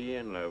supposed to be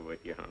in love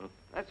with you, huh?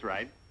 That's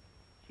right.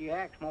 She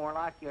acts more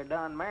like you're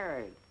done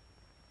married.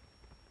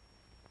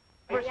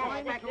 Look here,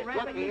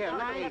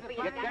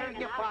 you carry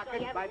your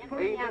pocket by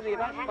putting in the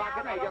dust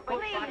pocket or your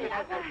coat pocket.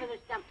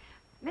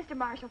 Mr.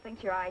 Marshall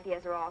thinks your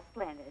ideas are all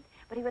splendid,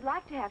 but he would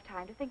like to have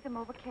time to think them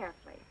over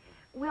carefully.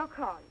 We'll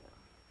call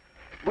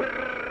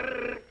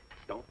you.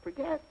 Don't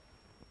forget.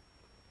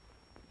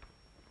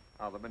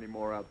 Are there many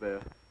more out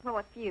there? Well,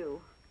 a few.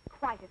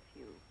 Quite a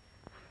few.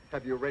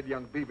 Have you read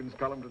young Beevan's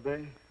column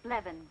today?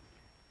 Levin's.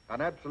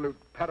 An absolute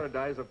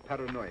paradise of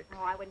paranoics.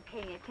 Oh, I wouldn't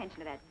pay any attention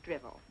to that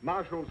drivel.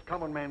 Marshall's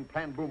common man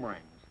planned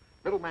boomerangs.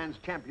 Little man's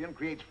champion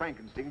creates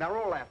Frankenstein. They're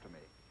all after me.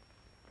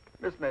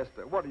 Miss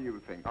Nestor, what do you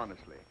think,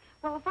 honestly?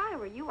 Well, if I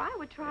were you, I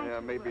would try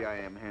to... maybe I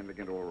am handling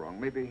it all wrong.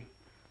 Maybe...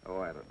 Oh,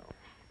 I don't know.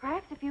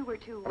 Perhaps if you were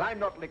to... But I'm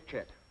not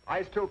Lickchet.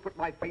 I still put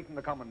my faith in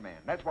the common man.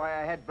 That's why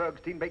I had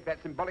Bergstein make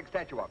that symbolic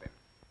statue of him.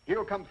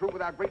 He'll come through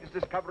with our greatest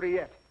discovery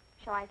yet.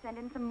 Shall I send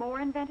in some more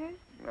inventors?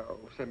 No,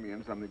 send me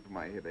in something for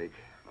my headache.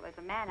 Well, there's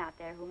a man out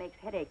there who makes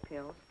headache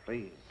pills.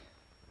 Please.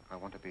 I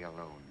want to be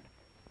alone.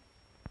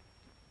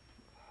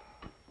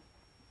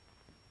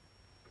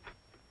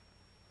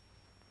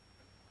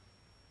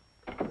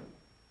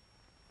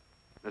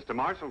 Mr.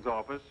 Marshall's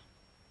office.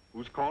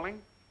 Who's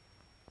calling?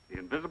 The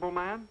Invisible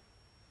Man?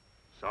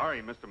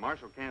 Sorry, Mr.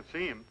 Marshall can't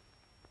see him.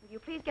 Will you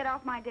please get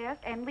off my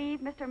desk and leave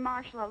Mr.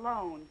 Marshall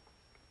alone?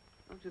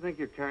 Don't you think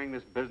you're carrying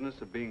this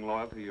business of being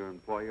loyal to your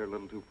employer a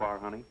little too far,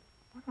 honey?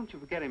 Why don't you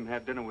forget him and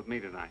have dinner with me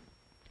tonight?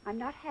 I'm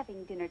not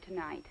having dinner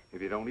tonight.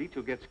 If you don't eat,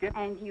 you'll get skipped.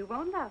 And you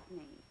won't love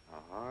me.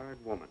 A hard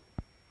woman.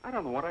 I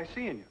don't know what I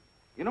see in you.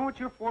 You know what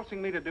you're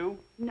forcing me to do?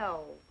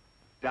 No.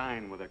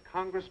 Dine with a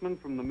congressman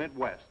from the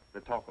Midwest.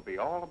 The talk will be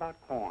all about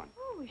corn.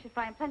 Oh, we should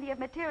find plenty of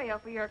material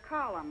for your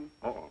column.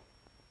 Uh-oh.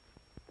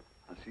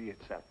 I'll see you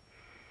at 7.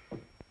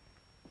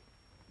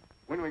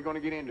 When are we going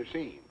to get in to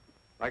see him?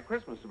 By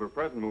Christmas, if her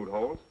present mood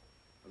holds.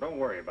 Well, don't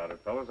worry about it,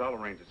 fellas. I'll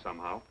arrange it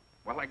somehow.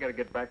 Well, I got to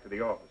get back to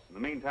the office. In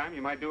the meantime,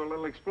 you might do a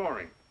little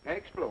exploring.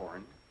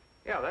 Exploring?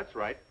 Yeah, that's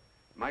right.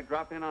 Might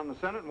drop in on the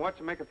Senate and watch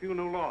them make a few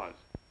new laws.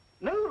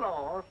 New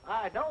laws?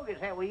 I doggies,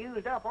 have we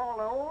used up all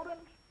the old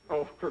ones?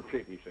 Oh, for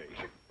pity's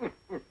sake.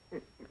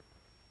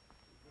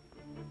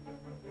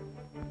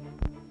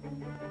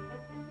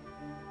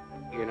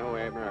 You know,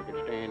 Abner, I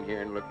could stand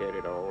here and look at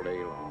it all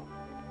day long.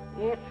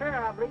 Yes, sir,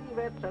 I believe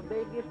it's the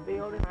biggest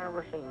building I've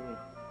ever seen.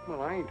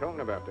 Well, I ain't talking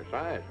about the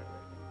size of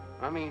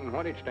it. I mean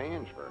what it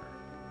stands for.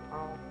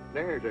 Oh.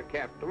 There's a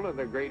capital of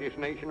the greatest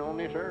nation on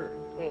this earth.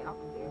 Yeah.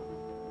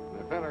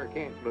 The feller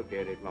can't look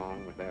at it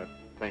long without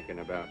thinking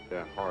about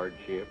the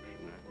hardships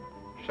and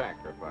the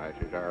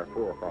sacrifices our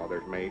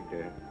forefathers made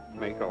to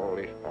make all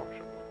this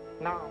possible.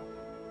 No.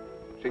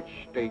 Such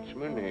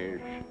statesmen as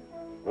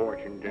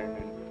Washington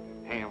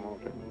and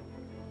Hamilton,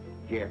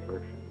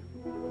 Jefferson.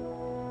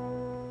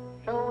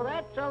 So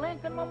that's a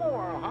Lincoln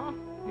Memorial, huh?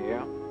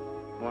 Yeah,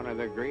 one of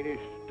the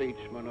greatest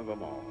statesmen of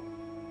them all.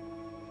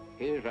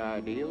 His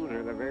ideals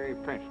are the very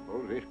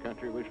principles this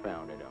country was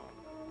founded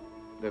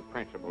on. The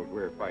principles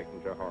we're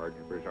fighting so hard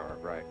to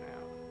preserve right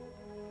now.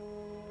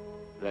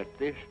 That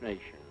this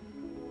nation,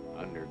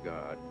 under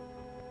God,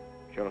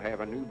 shall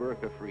have a new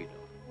birth of freedom,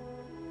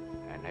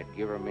 and that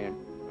government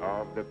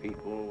of the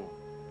people,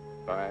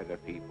 by the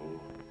people,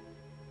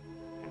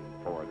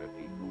 and for the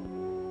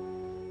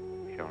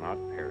people shall not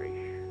perish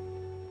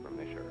from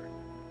this earth.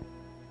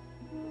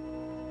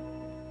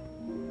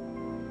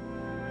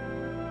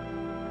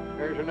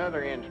 There's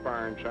another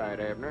inspiring sight,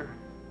 Abner.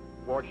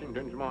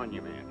 Washington's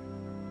monument.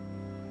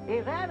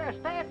 Is that a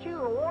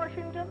statue of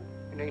Washington?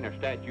 It ain't a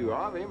statue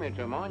of him, it's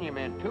a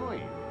monument to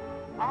him.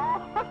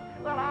 Oh,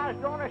 well, I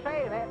was going to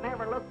say that.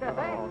 Never looked at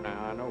that. Oh,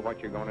 now I know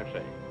what you're going to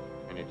say,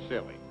 and it's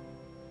silly.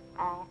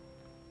 Oh.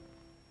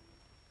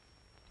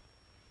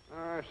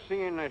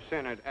 Seeing the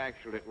Senate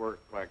actually at work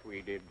like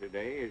we did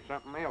today is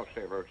something else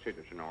every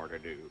citizen ought to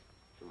do.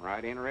 Some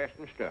right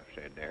interesting stuff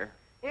said there.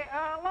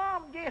 Yeah,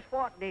 Lom, just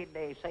what did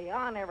they say?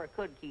 I never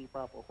could keep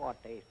up with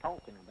what they was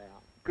talking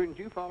about. Couldn't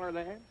you follow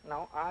that?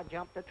 No, I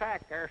jumped the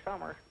track there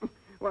summers.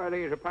 Well,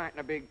 there's appointing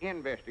a big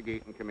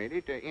investigating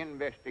committee to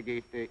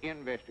investigate the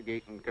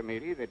investigating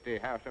committee that the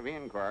House of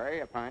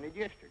Inquiry appointed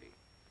yesterday.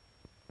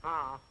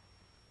 Ah.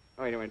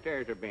 Wait a minute,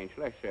 there's a bench.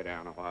 Let's sit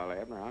down a while,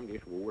 Abner. I'm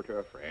just wore to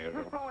a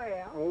frazzle.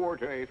 Well. Wore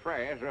to a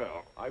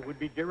frazzle. I would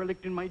be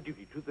derelict in my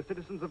duty to the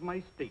citizens of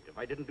my state if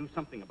I didn't do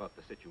something about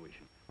the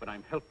situation. But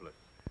I'm helpless.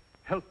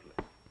 Helpless.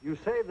 You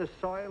say the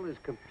soil is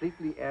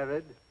completely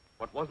arid?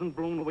 What wasn't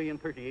blown away in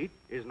 38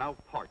 is now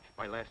parched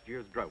by last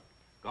year's drought.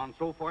 Gone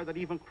so far that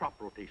even crop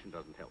rotation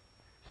doesn't help.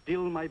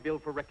 Still, my bill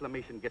for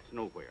reclamation gets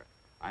nowhere.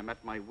 I'm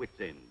at my wit's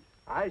end.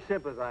 I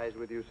sympathize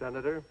with you,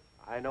 Senator.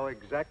 I know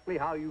exactly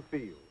how you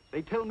feel.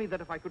 They tell me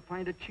that if I could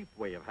find a cheap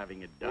way of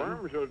having it done...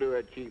 Worms will do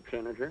it cheap,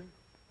 Senator.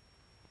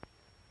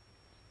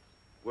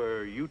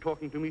 Were you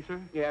talking to me, sir?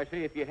 Yeah, I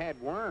say if you had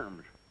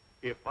worms.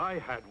 If I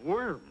had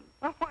worms?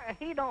 Well,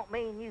 he don't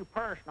mean you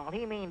personal.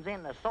 He means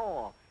in the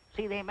soil.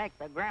 See, they make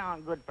the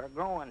ground good for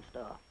growing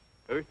stuff.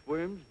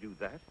 Earthworms do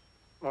that?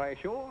 Why,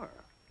 sure.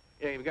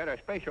 Yeah, you've got a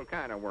special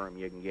kind of worm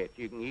you can get.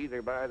 You can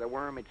either buy the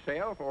worm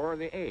itself or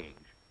the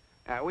eggs.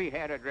 Now, we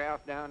had a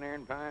drought down there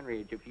in Pine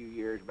Ridge a few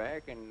years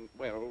back, and,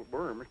 well,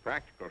 worms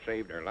practical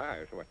saved our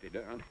lives, what they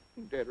done.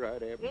 Dead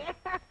right, Abner?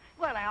 Yeah,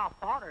 well, our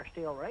father's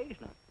still raising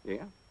them.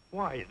 Yeah?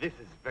 Why, this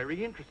is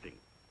very interesting.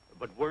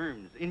 But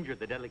worms injure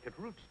the delicate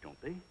roots,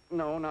 don't they?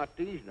 No, not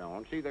these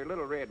don't. See, they're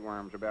little red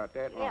worms about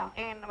that long.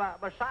 Yeah, and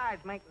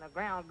besides making the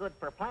ground good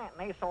for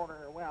planting, they sort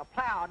of, well,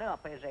 plowed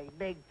up as they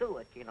dig through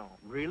it, you know.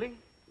 Really?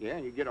 Yeah,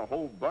 you get a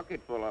whole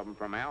bucket full of them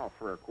from Al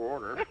for a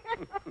quarter.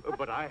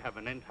 But I have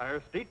an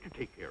entire state to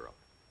take care of.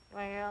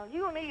 Well,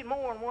 you'll need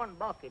more than one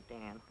bucket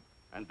then.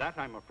 And that,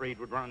 I'm afraid,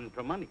 would run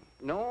into money.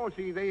 No,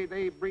 see,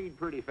 they breed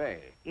pretty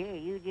fast. Yeah,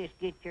 you just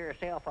get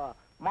yourself a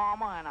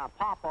mama and a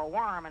papa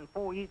worm, and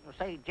before you can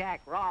say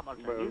Jack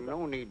Robinson... Well,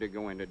 no need to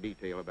go into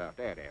detail about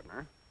that,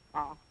 Abner.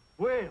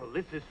 Well,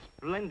 this is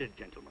splendid,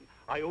 gentlemen.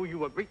 I owe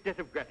you a great debt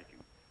of gratitude.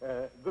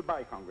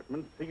 Goodbye,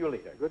 Congressman. See you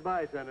later.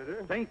 Goodbye,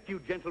 Senator. Thank you,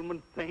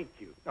 gentlemen. Thank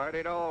you. Not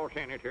at all,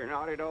 Senator.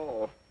 Not at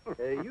all.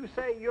 You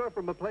say you're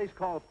from a place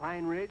called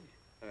Pine Ridge?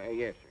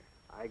 Yes,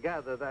 sir. I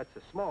gather that's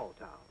a small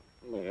town.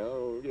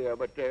 Well, yeah,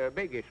 but the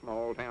biggest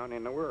small town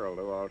in the world,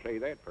 though, I'll say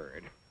that for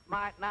it.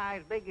 Might nigh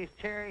as big as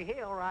Cherry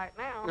Hill right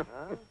now.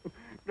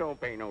 Don't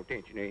pay no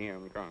attention to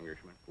him,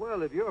 Congressman.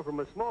 Well, if you're from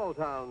a small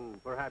town,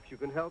 perhaps you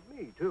can help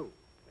me, too.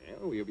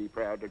 Well, we'll be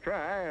proud to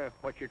try.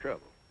 What's your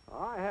trouble?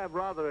 I have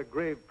rather a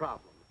grave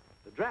problem.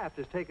 The draft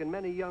has taken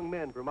many young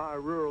men from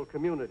our rural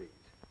communities,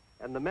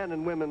 and the men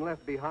and women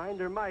left behind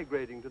are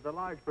migrating to the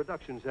large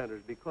production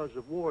centers because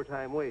of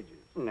wartime wages.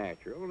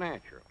 Natural,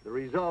 natural. The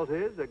result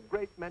is a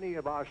great many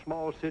of our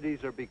small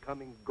cities are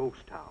becoming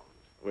ghost towns.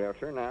 Well,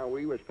 sir, now,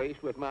 we was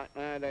faced with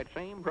that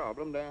same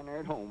problem down there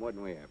at home,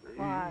 wasn't we, Abner?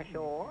 Why,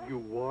 sure. You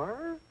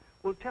were?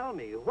 Well, tell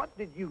me, what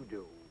did you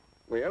do?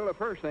 Well, the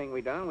first thing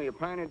we done, we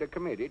appointed a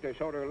committee to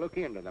sort of look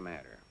into the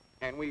matter.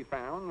 And we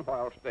found,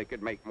 whilst they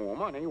could make more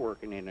money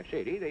working in the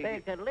city,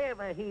 they could live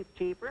a heap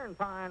cheaper in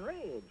Pine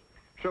Ridge.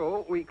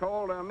 So we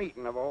called a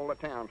meeting of all the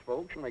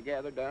townsfolk, and we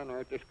gathered down there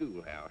at the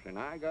schoolhouse. And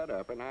I got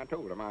up and I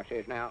told them, I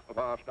says, now,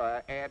 whilst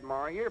I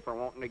admire you for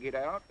wanting to get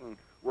out and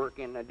work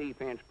in the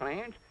defense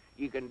plans,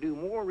 you can do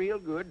more real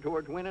good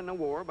towards winning the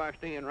war by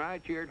staying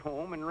right here at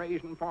home and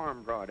raising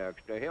farm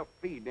products to help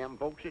feed them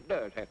folks that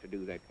does have to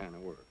do that kind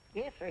of work.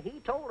 Yes, sir, he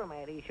told him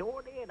that. He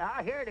sure did.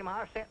 I heard him.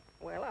 I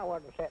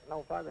wasn't sitting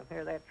no further than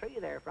here that tree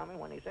there from him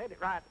when he said it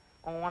right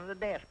on one of the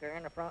desks there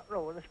in the front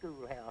row of the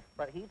schoolhouse.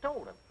 But he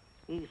told him.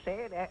 He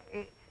said,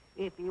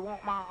 if you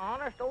want my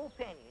honest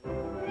opinion...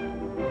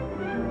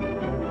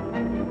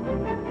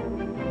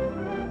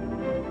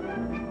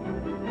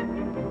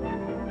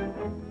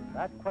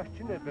 That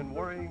question had been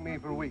worrying me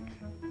for weeks,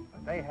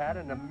 but they had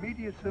an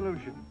immediate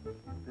solution.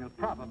 They'll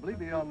probably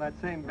be on that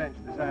same bench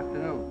this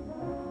afternoon,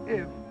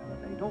 if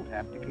they don't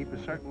have to keep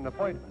a certain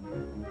appointment.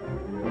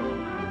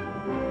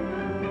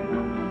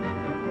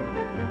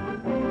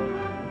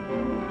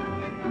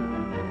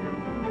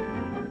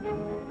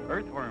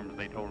 Earthworms,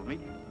 they told me.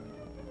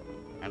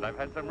 And I've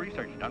had some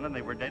research done, and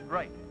they were dead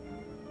right.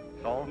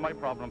 Solved my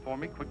problem for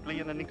me quickly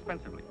and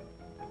inexpensively.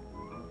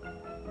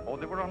 Oh,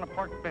 they were on a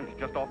park bench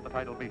just off the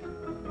tidal basin.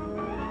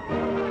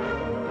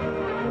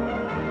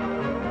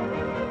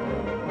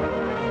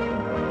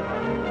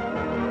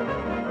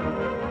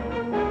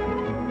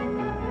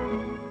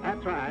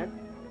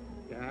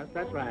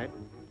 That's right.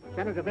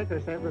 Senator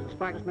Vickers says there's the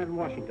smartest man in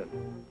Washington.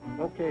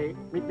 Okay,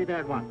 meet me there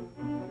at once.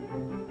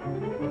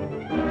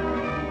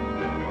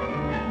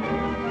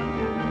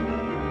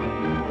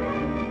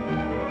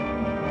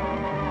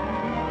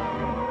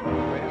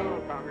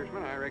 Well,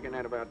 Congressman, I reckon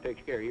that about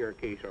takes care of your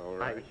case all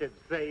right. I should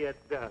say it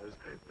does.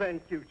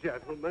 Thank you,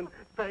 gentlemen.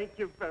 Thank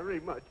you very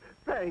much.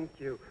 Thank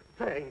you.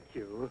 Thank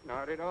you.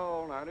 Not at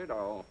all, not at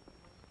all.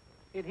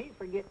 Did he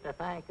forget to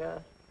thank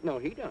us? No,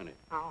 he done it.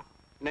 Oh.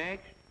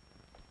 Next.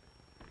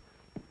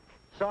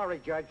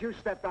 Sorry, Judge, you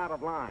stepped out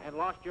of line. And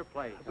lost your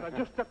place. But I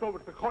just stepped over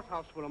to the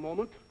courthouse for a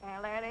moment.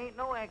 Well, that ain't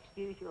no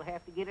excuse. You'll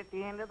have to get at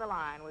the end of the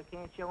line. We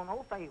can't show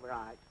no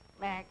favorites.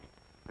 Next.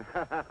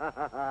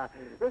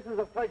 This is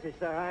a pleasure,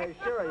 sir, I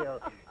assure you.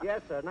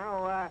 Yes, sir.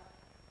 Now,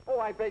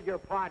 I beg your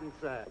pardon,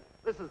 sir.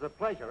 This is a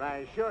pleasure,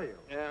 I assure you.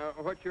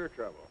 What's your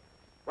trouble?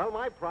 Well,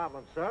 my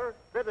problem, sir,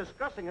 they're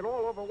discussing it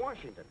all over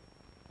Washington.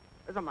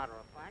 As a matter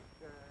of fact,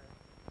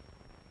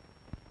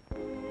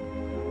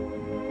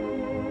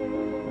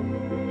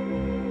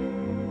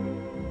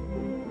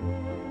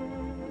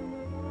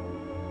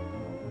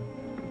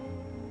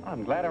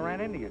 I'm glad I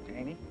ran into you,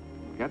 Janie.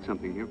 We got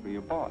something here for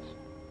your boss.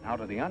 Now,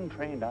 to the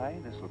untrained eye,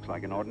 this looks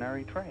like an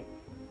ordinary tray.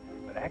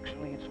 But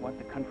actually, it's what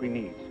the country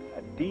needs,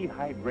 a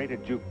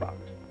dehydrated jukebox.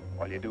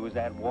 All you do is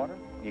add water,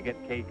 you get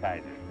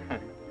K-Kaiser.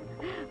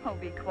 Oh,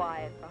 be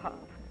quiet, Bob.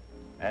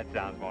 That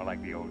sounds more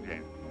like the old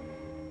Janie.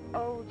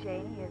 Old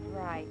Janie is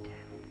right.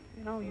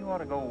 You know, you ought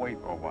to go away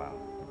for a while.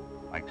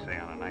 Like, say,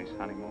 on a nice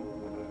honeymoon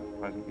with a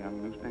pleasant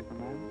young newspaper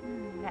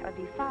man. That would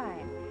be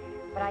fine.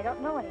 But I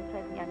don't know any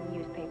pleasant young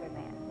newspaper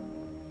man.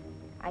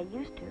 I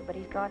used to, but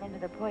he's gone into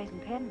the poison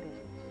pen business.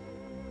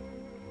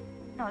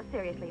 No,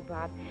 seriously,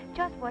 Bob,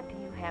 just what do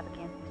you have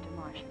against Mr.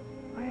 Marshall?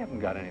 I haven't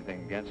got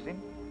anything against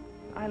him.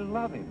 I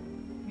love him.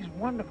 He's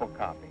wonderful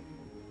copy.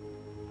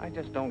 I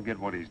just don't get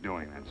what he's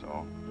doing, that's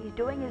all. He's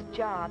doing his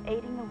job,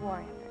 aiding the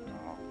war effort.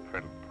 Oh,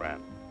 Priddle Pratt.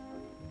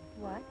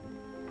 What?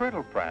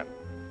 Priddle Pratt.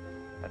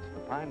 That's the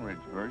Pine Ridge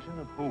version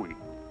of hooey.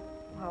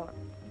 Well,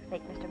 you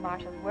think Mr.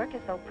 Marshall's work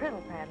is so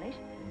priddle-prattish.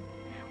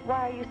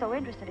 Why are you so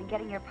interested in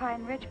getting your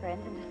Pine Ridge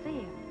friends in to see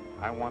him?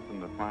 I want them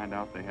to find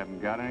out they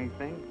haven't got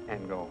anything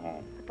and go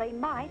home. But they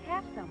might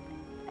have something.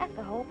 That's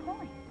the whole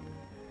point.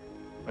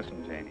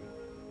 Listen, Janie,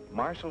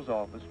 Marshall's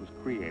office was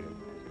created as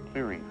a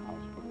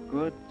clearinghouse for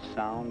good,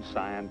 sound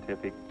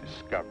scientific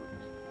discoveries.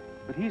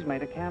 But he's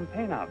made a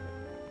campaign out of it.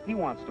 He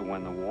wants to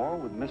win the war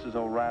with Mrs.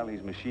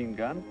 O'Reilly's machine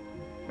gun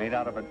made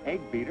out of an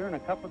egg beater and a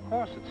couple of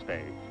corset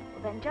staves.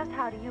 Well, then just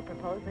how do you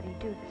propose that he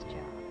do this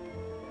job?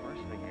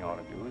 First thing he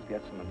ought to do is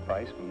get some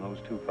advice from those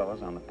two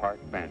fellas on the park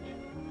bench.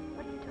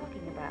 What are you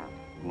talking about?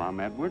 Lum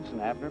Edwards and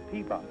Abner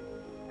Peabody.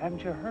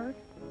 Haven't you heard?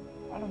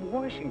 All of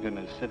Washington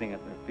is sitting at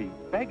their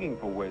feet, begging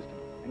for wisdom,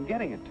 and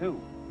getting it, too.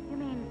 You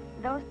mean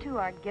those two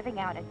are giving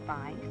out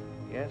advice?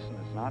 Yes, and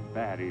it's not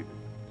bad, either.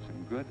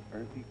 Some good,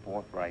 earthy,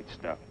 forthright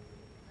stuff.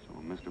 So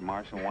Mr.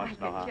 Marshall wants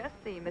to know how... I can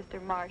just see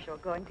Mr. Marshall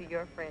going to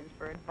your friends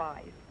for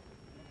advice.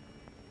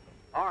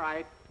 All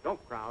right, don't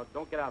crowd,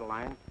 don't get out of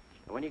line.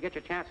 And when you get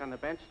your chance on the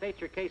bench,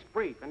 state your case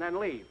brief and then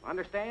leave.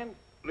 Understand?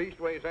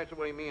 Leastways, that's the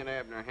way me and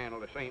Abner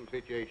handled the same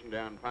situation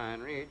down Pine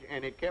Ridge,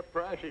 and it kept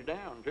prices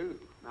down, too.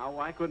 Now,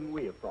 why couldn't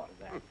we have thought of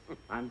that?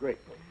 I'm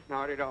grateful.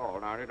 Not at all,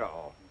 not at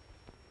all.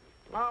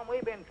 Mom,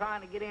 we've been trying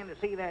to get in to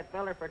see that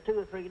feller for 2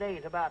 or 3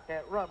 days about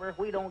that rubber. If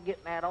we don't get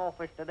in that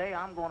office today,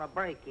 I'm going to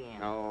break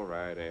in. All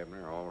right,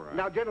 Abner, all right.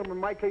 Now, gentlemen,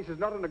 my case is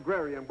not an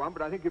agrarian one,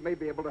 but I think you may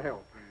be able to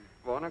help.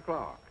 1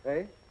 o'clock.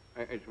 Eh?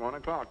 It's 1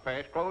 o'clock,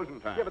 past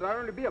closing time. Yeah, but I'll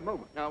only be a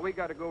moment. Now, we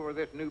got to go over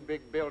this new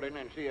big building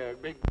and see a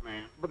big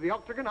man. But the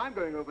Octagon, I'm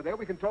going over there.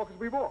 We can talk as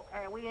we walk.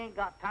 Hey, we ain't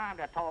got time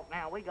to talk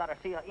now. We got to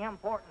see an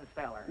important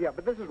feller. Yeah,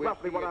 but this is We'll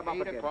roughly see what at I'm up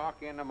 8 against.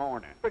 o'clock in the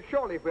morning. But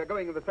surely if we're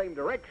going in the same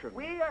direction.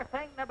 We are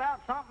thinking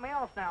about something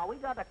else now. We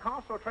got to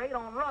concentrate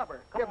on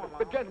rubber. Come Yeah, on,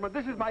 but gentlemen,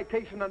 this is my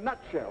case in a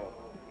nutshell.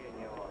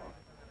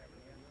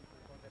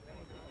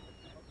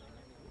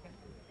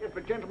 Yes,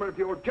 but gentlemen, if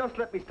you'll just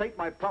let me state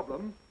my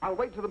problem, I'll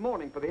wait till the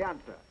morning for the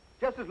answer.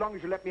 Just as long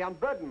as you let me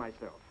unburden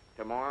myself.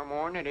 Tomorrow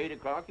morning at 8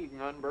 o'clock, you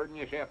can unburden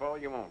yourself all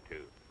you want to.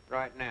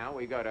 Right now,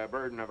 we got a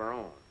burden of our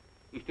own.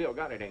 You still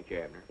got it, ain't you,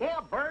 Abner? Yeah,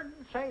 burden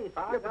safe.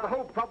 Yeah, but the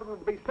whole problem will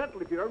be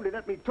settled if you only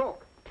let me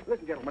talk.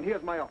 Listen, gentlemen,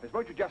 here's my office.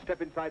 Won't you just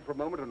step inside for a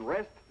moment and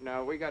rest?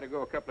 No, we got to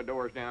go a couple of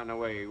doors down the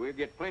way. We'll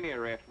get plenty of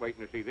rest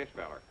waiting to see this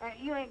feller.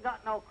 You ain't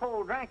got no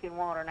cold drinking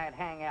water in that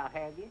hangout,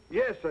 have you?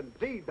 Yes,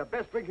 indeed. The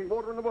best drinking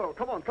water in the world.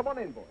 Come on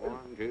in, boys.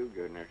 One, two,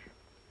 goodness.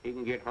 He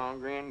can get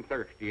hungry and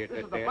thirsty at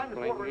This that is the finest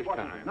water in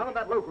Washington. time. None of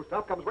that local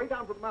stuff comes way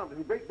down from the mountain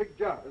in great big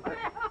jugs.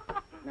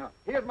 Now,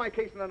 here's my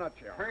case in a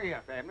nutshell. Hurry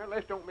up, Abner.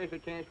 Let's don't miss a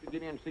chance to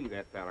get in and see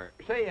that feller.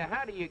 Say,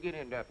 how do you get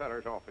into a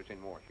feller's office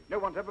in Washington? No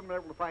one's ever been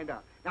able to find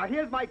out. Now,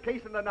 here's my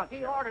case in a nutshell.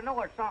 He ought to know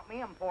it's something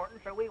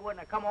important, so we wouldn't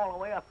have come all the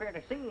way up here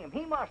to see him.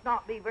 He must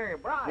not be very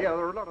bright. Yeah, there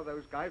are a lot of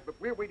those guys, but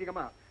we're weeding them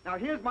out. Now,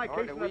 here's my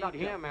case in a nutshell. Weed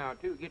him out,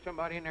 too. Get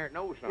somebody in there that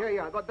knows something.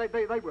 Yeah, but they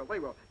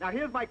will. Now,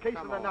 here's my case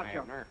in a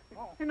nutshell. Abner.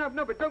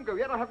 No, but don't go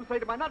yet. I have to say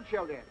to my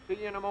nutshell yet.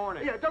 See you in the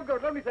morning. Yeah, don't go.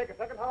 Let me take a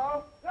second.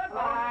 Hello?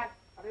 Goodbye.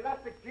 An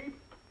elastic jeep.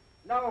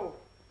 No.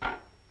 That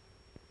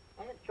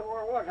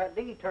sure was a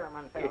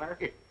determined feller.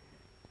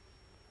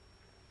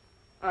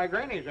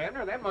 Granny's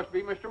Abner, that must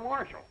be Mr.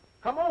 Marshall.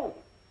 Come on.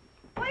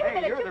 Wait a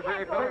minute, you're you the can't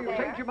very go fellow. You there.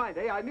 changed your mind,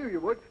 eh? I knew you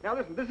would. Now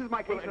listen, this is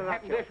my case Well, in it a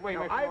happened nutshell. this way,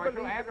 Now, Mr. I Marshall.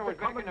 believe Abner that was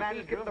the common making a man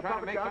feast is getting the trying to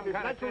profit make out some of his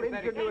kind of natural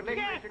synthetic ingenuity.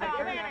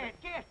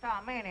 Just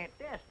a minute.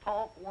 Just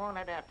talk one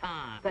at a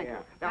time. Thank you.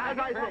 Now, as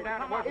I Come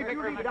said, on, if you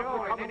Mr. leave it up to the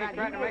Marshall, common and then man, he he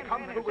tried to may make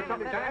come some through with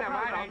something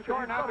dynamite and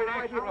sure enough, it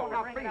exploded.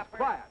 Now, please,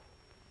 quiet.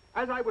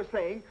 As I was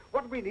saying,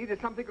 what we need is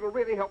something that will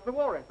really help the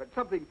war effort.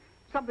 Something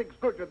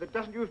good that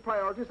doesn't use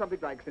priority, something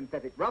like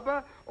synthetic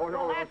rubber or...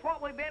 Well, that's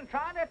what we've been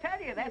trying to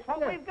tell you. That's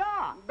what we've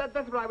got. That's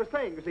what I was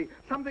saying, you see.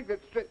 Something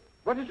that's...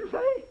 What did you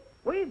say?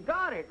 We've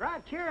got it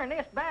right here in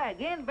this bag,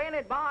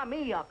 invented by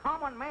me, a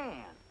common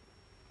man.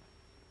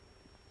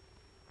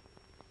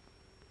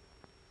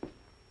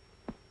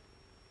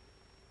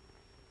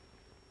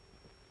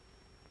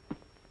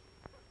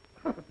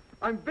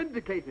 I'm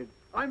vindicated.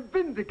 I'm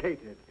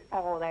vindicated.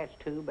 Oh, that's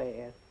too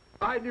bad.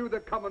 I knew the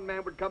common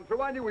man would come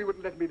through. I knew he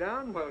wouldn't let me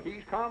down. Well,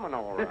 he's common,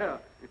 all right. Yeah.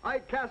 I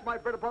cast my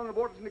bread upon the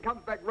waters and it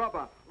comes back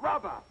rubber.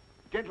 Rubber!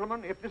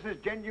 Gentlemen, if this is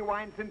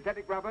genuine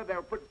synthetic rubber,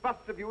 they'll put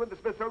busts of you in the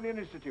Smithsonian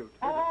Institute.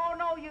 Oh,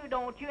 no, you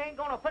don't. You ain't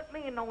gonna put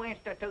me in no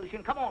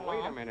institution. Come on, Wait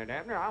a Lon. minute,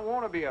 Abner. I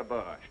want to be a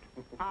bust.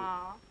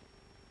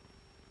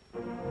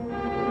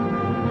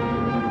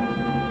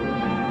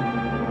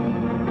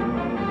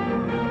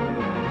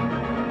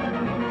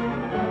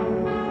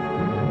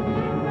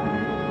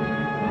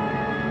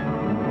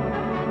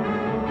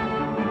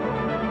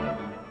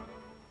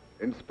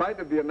 In spite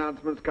of the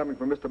announcements coming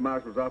from Mr.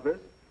 Marshall's office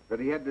that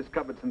he had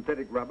discovered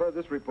synthetic rubber,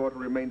 this reporter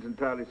remains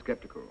entirely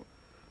skeptical.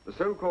 The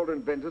so-called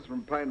inventors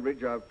from Pine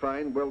Ridge are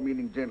fine,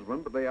 well-meaning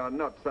gentlemen, but they are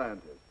not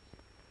scientists.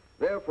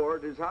 Therefore,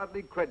 it is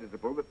hardly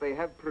creditable that they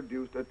have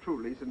produced a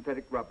truly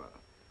synthetic rubber.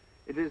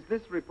 It is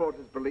this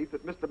reporter's belief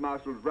that Mr.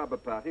 Marshall's rubber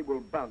party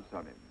will bounce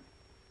on him.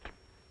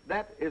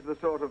 That is the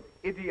sort of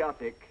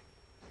idiotic,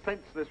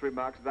 senseless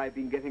remarks that I've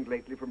been getting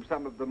lately from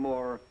some of the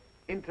more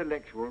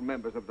intellectual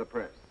members of the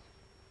press.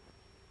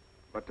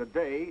 But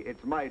today,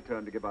 it's my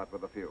turn to give out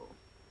with a few.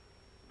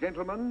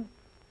 Gentlemen,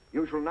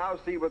 you shall now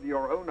see with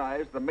your own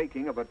eyes the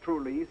making of a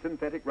truly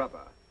synthetic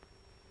rubber.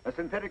 A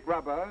synthetic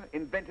rubber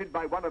invented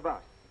by one of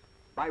us,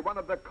 by one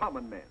of the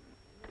common men.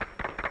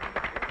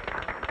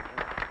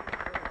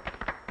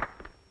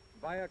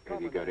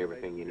 Have you got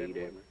everything you need,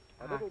 Abner?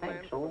 I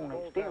think so, and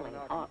it's still ain't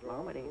hot,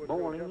 Mom. It ain't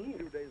boiling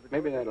yet.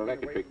 Maybe that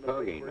electric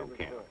plug ain't no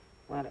count.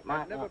 Well, it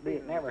might not be.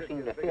 It never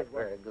seemed to fit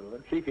very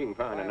good. See if you can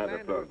find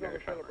another plug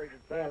there somewhere.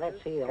 Yeah,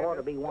 let's see. There ought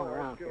to be one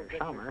around here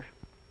somewhere.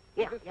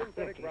 Yeah,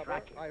 there it is,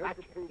 right here, right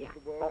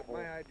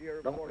here.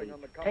 Yeah. Don't leave.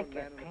 Take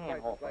that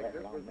pan off of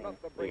there, Long Man.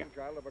 The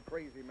brainchild of a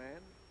crazy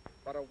man,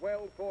 but a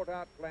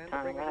well-thought-out plan to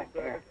Turn bring into right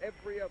there. service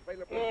every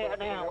available... Yeah,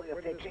 now we'll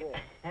fix it.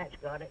 That's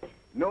got it.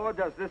 Nor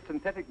does this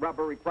synthetic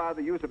rubber require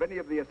the use of any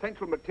of the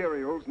essential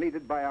materials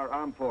needed by our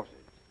armed forces.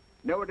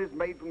 No, it is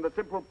made from the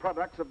simple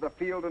products of the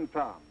field and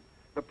farm,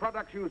 the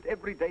products used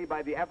every day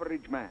by the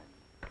average man.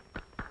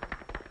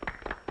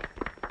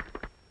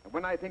 And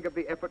when I think of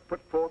the effort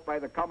put forth by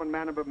the common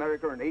man of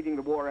America in aiding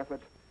the war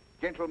effort,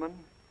 gentlemen,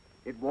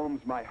 it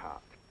warms my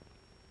heart.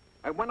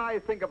 And when I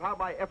think of how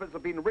my efforts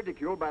have been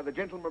ridiculed by the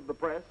gentlemen of the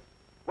press,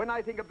 when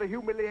I think of the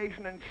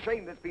humiliation and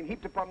shame that's been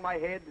heaped upon my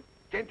head,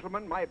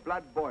 gentlemen, my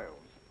blood boils.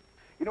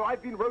 You know,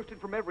 I've been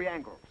roasted from every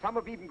angle. Some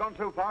have even gone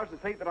so far as to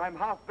say that I'm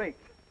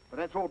half-baked. But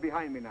that's all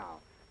behind me now.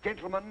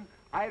 Gentlemen,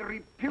 I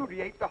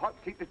repudiate the hot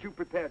seat that you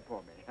prepared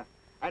for me.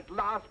 At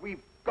last,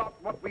 we've got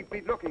what we've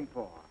been looking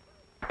for.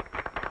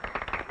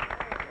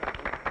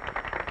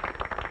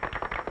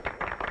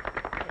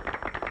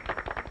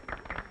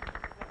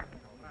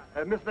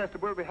 Miss Lester,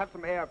 will we have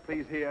some air,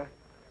 please, here?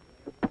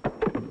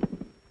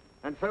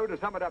 And so, to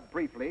sum it up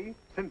briefly,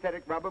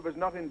 synthetic rubber was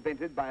not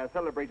invented by a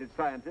celebrated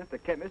scientist, a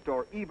chemist,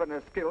 or even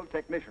a skilled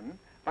technician,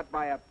 but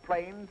by a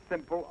plain,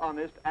 simple,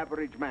 honest,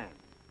 average man.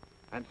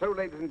 And so,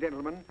 ladies and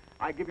gentlemen,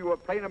 I give you a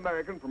plain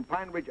American from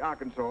Pine Ridge,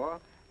 Arkansas,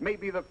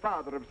 maybe the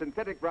father of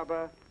synthetic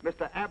rubber,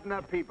 Mr.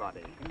 Abner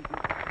Peabody.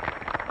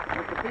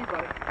 Mr.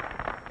 Peabody.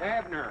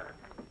 Abner.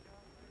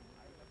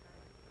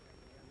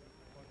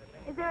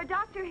 Is there a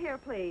doctor here,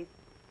 please?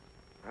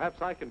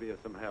 Perhaps I can be of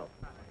some help.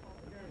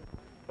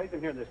 Place him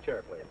here in this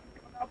chair, please.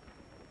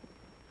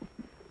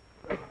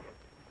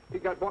 He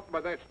got walked by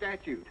that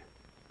statute.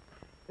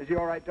 Is he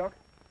all right, Doc?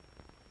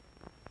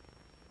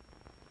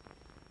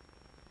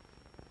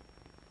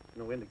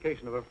 No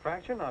indication of a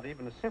fracture, not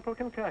even a simple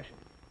concussion.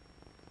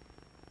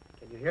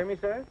 Can you hear me,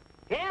 sir?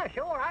 Yeah,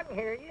 sure, I can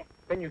hear you.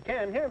 Then you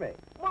can hear me.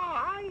 Well,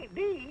 I ain't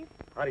deep.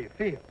 How do you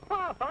feel?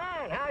 Oh,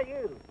 fine. How are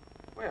you?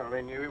 Well,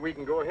 then we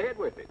can go ahead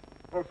with it.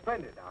 Well,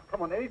 splendid. Now,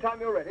 come on, anytime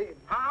you're ready.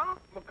 Huh?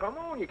 Well, come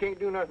on. You can't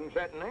do nothing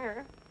sitting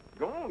there.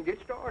 Go on, get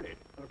started.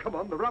 Well, come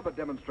on, the rubber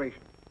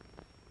demonstration.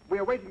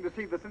 We're waiting to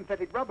see the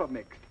synthetic rubber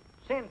mixed.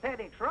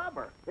 Synthetic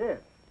rubber? Yes.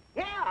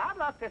 Yeah, I'd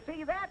love to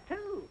see that,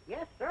 too.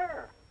 Yes,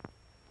 sir.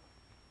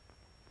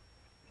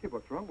 See,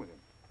 what's wrong with him?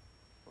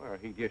 Well,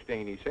 he just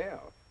ain't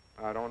himself.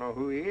 I don't know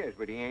who he is,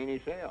 but he ain't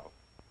himself.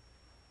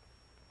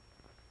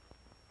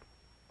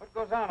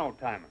 What goes on,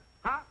 old-timer?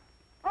 Huh?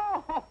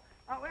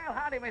 Well,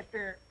 howdy,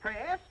 Mr.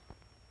 Press.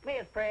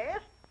 Miss Press.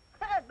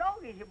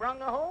 Doggies, you brung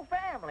the whole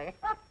family.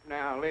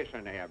 Now,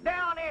 listen, Abner.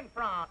 Down in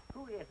front.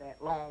 Who is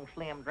that long,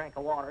 slim drink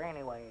of water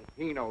anyway?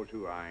 He knows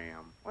who I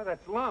am. Well,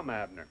 that's Lum,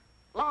 Abner.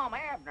 Lum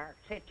Abner,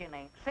 sit your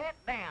name. Sit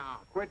down.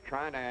 Quit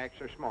trying to act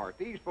so smart.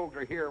 These folks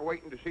are here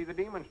waiting to see the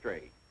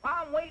demonstrate. Well,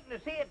 I'm waiting to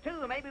see it,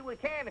 too. Maybe we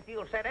can if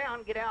you'll sit down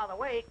and get out of the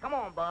way. Come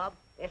on, Bub.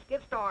 Let's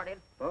get started.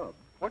 Bub?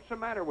 What's the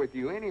matter with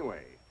you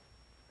anyway?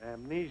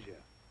 Amnesia.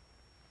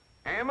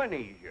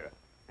 Amnesia?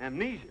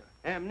 Amnesia.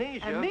 Amnesia?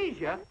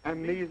 Amnesia?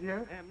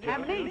 Amnesia?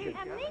 Amnesia.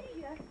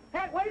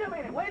 Hey, wait a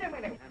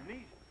minute.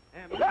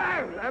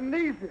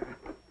 Amnesia.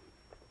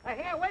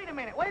 Hey, wait a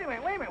minute.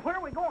 Where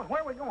are we going?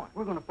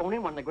 We're going to phone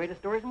in one of the greatest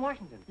stories in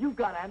Washington. You've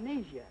got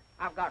amnesia.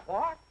 I've got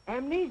what?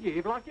 Amnesia.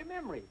 You've lost your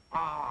memory.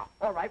 All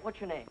right,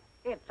 what's your name?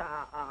 It's,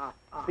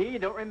 See, you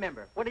don't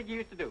remember. What did you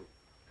used to do?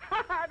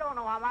 I don't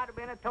know. I might have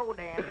been a toe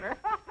dancer.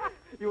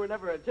 You were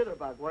never a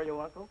jitterbug, were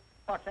you, Uncle?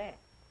 What's that?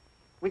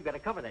 We've got to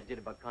cover that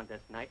jitterbug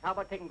contest tonight. How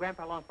about taking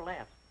Grandpa along for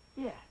laughs?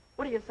 Yeah.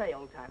 What do you say,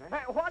 old-timer?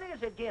 What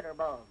is a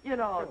jitterbug? You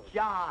know,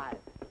 jive.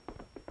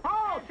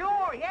 Oh,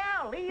 sure,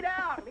 yeah, lead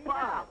out.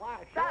 Why,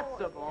 sure. That's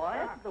the boy.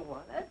 Yeah. That's the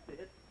one. That's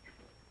it.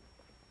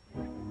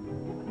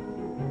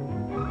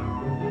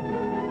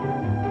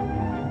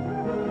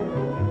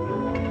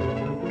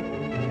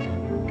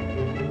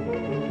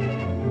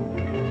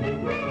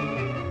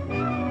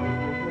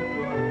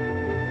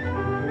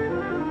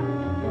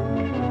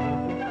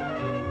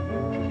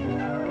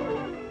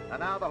 And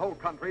now the whole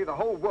country, the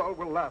whole world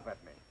will laugh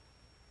at me.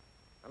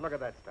 And look at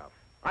that stuff.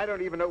 I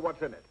don't even know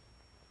what's in it.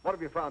 What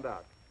have you found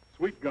out?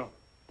 Sweet gum.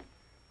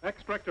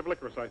 Extract of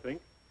licorice, I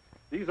think.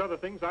 These other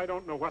things, I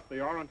don't know what they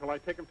are until I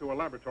take them to a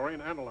laboratory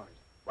and analyze.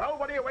 Well,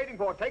 what are you waiting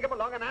for? Take them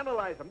along and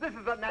analyze them. This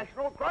is a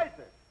national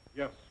crisis.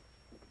 Yes.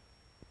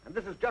 And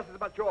this is just as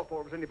much your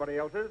fault as anybody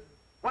else's.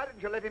 Why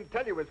didn't you let him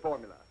tell you his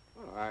formula?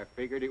 Well, I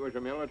figured it was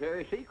a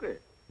military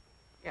secret.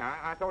 Yeah,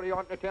 I thought he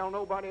oughtn't to tell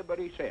nobody but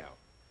himself.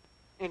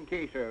 In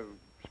case of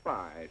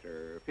spies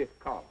or fifth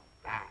column.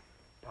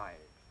 Spies.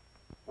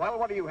 Well,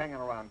 what are you hanging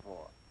around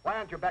for? Why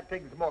aren't you back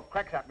taking some more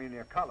cracks at me in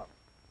your column?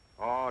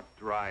 Oh,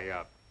 dry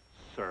up,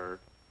 sir.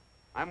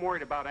 I'm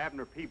worried about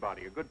Abner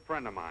Peabody, a good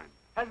friend of mine.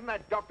 Hasn't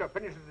that doctor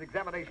finished his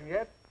examination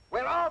yet?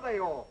 Where are they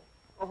all?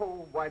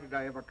 Oh, why did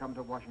I ever come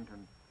to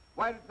Washington?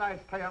 Why didn't I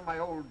stay on my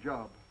old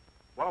job?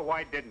 Well,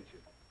 why didn't you?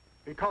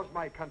 Because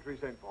my country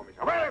sent for me.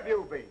 So where have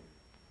you been?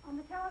 On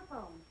the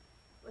telephone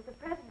with the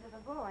president of the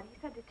board. He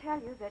said to tell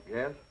you that...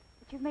 Yes?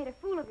 That you've made a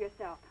fool of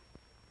yourself.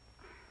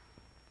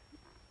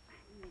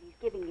 And that he's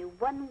giving you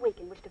 1 week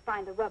in which to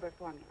find the rubber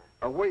formula.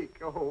 A week?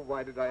 Oh,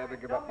 why did I ever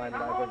give up my I'm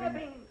on the life?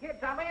 bean,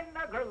 kids. I'm in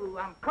the groove.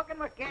 I'm cooking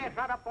with gas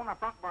right up on the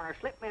front burner.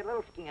 Slip me a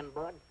little skin,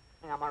 bud.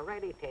 I'm a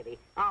ready teddy.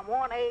 I'm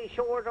 1A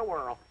sure as a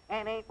whirl.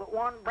 And ain't but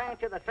one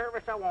branch of the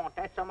service I want.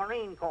 That's the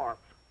Marine Corps.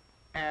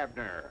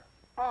 Abner,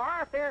 Oh,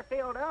 if they're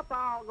filled up,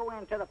 I'll go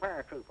into the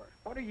paratroopers.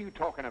 what are you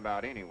talking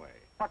about anyway?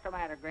 What's the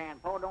matter,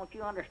 Grandpa? Don't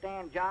you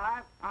understand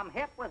jive? I'm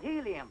hep with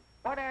helium.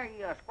 What are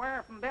you, a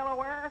square from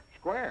Delaware?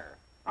 Square?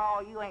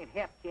 Oh, you ain't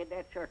hep, kid.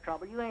 That's your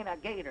trouble. You ain't a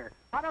gator.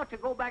 Why don't you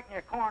go back in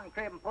your corn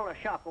crib and pull a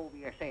shuck over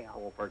yourself?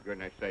 Oh, for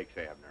goodness sakes,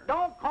 Abner.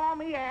 Don't call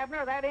me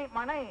Abner. That ain't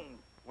my name.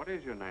 What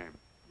is your name?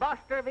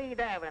 Buster V.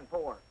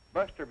 Davenport.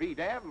 Buster V.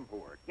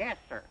 Davenport? Yes,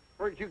 sir.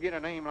 Where'd you get a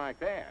name like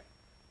that?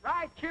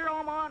 Right here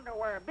on my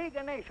underwear. Big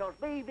initials,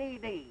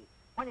 BVD.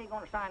 When are you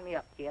going to sign me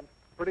up, kid?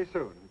 Pretty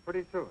soon,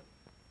 pretty soon.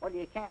 Well,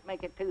 you can't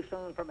make it too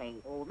soon for me.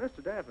 Oh,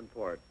 Mr.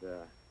 Davenport,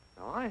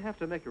 now I have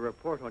to make a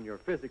report on your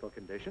physical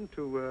condition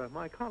to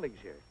my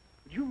colleagues here.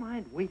 Would you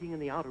mind waiting in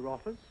the outer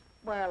office?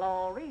 Well,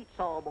 all right,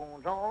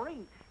 Sawbones, all right.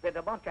 There's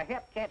a bunch of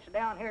hep cats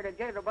down here to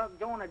jitterbug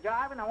join the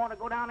jive, and I want to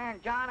go down there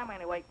and join them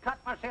anyway. Cut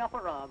myself a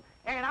rug.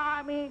 And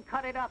I mean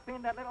cut it up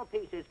into little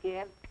pieces,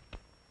 kid.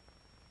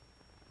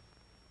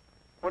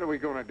 What are we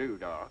going to do,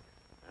 Doc?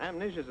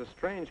 Amnesia's a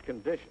strange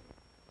condition.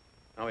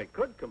 Now, he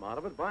could come out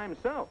of it by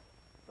himself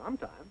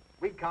sometime.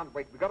 We can't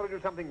wait. We've got to do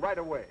something right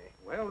away.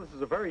 Well, this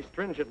is a very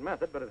stringent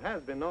method, but it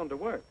has been known to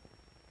work.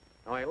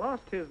 Now, he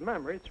lost his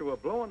memory through a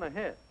blow on the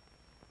head.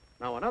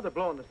 Now, another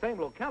blow in the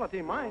same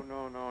locality might...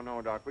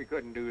 No, Doc. We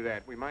couldn't do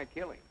that. We might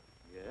kill him.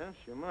 Yes,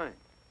 you might.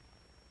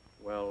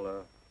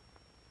 Well,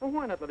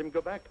 why not let him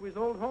go back to his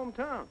old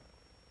hometown?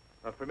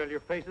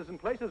 Familiar faces and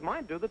places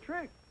might do the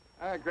trick.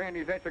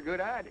 Granny, that's a good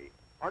idea.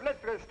 All right,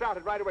 let's get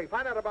started right away.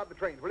 Find out about the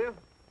trains, will you?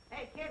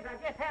 Hey, kids,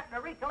 I just happened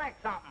to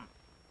recollect something.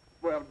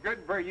 Well, good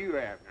for you,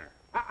 Abner.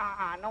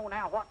 I know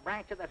now what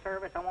branch of the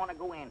service I want to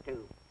go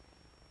into.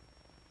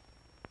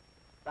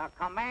 The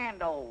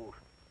commandos.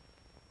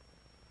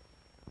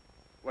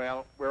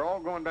 Well, we're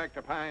all going back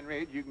to Pine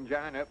Ridge. You can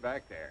join up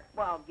back there.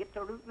 Well, get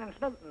to rootin' and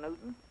snootin',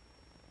 Newton.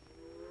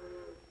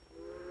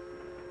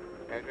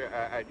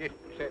 I just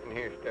sitting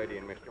here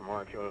studying, Mr.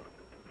 Marshall.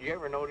 Do you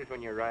ever notice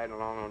when you're riding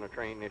along on a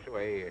train this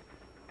way,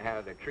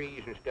 how the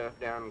trees and stuff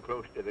down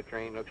close to the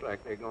train looks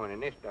like they're going in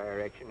this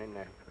direction, and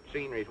the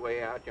scenery's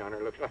way out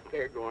yonder looks like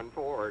they're going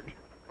forward?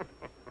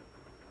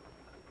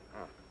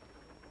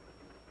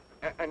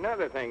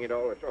 Another thing that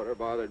always sort of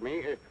bothered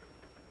me,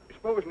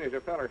 supposing there's a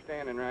feller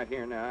standing right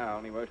here in the aisle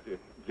and he was to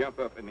jump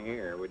up in the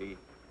air, would he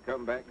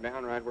come back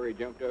down right where he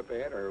jumped up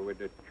at, or would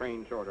the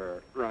train sort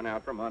of run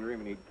out from under him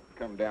and he'd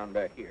come down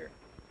back here?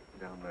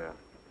 Down there.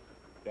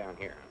 Down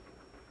here.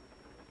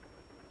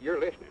 You're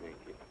listening, ain't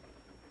you?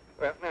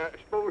 Well, now,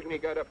 supposing he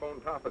got up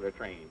on top of the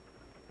train,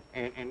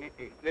 and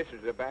this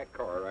is the back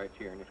car right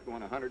here, and it's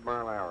going 100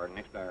 mile an hour in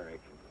this direction.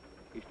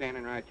 He's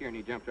standing right here, and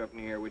he jumps up in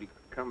the air. Would he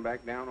come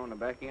back down on the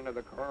back end of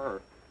the car,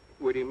 or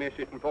would he miss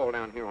it and fall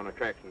down here on the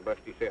tracks and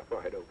bust himself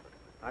wide open?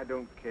 I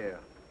don't care.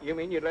 You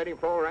mean you'd let him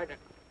fall right down?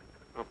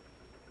 Oh,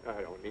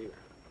 I don't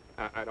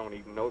either. I don't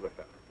even know the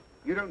fellow.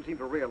 You don't seem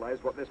to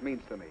realize what this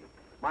means to me.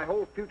 My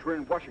whole future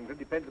in Washington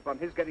depends upon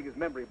his getting his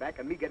memory back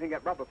and me getting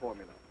that rubber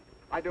formula.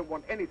 I don't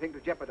want anything to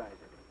jeopardize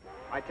it.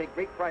 I take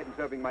great pride in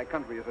serving my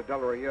country as a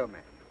 $1-a-year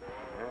man.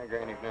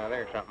 Granny, now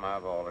there's something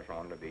I've always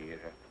wanted to be, is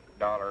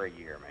a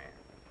 $1-a-year man.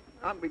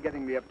 Aren't we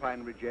getting near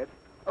Pine Ridge yet?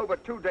 Over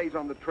 2 days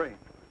on the train.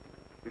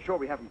 You're sure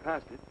we haven't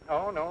passed it?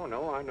 Oh,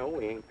 no, I know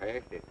we ain't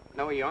passed it.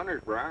 No,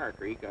 yonder's Briar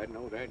Creek. I'd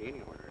know that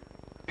anywhere.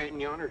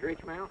 And yonder's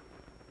Rich Mountain.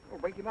 Well,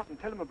 wake him up and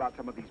tell him about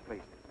some of these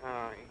places.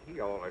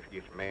 He always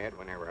gets mad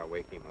whenever I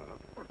wake him up.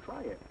 Well,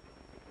 try it.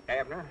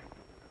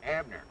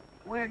 Abner.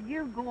 Will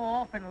you go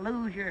off and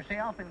lose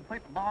yourself and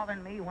quit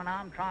bothering me when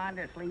I'm trying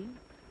to sleep?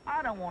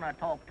 I don't want to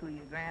talk to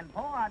you,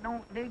 Grandpa. I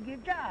don't dig your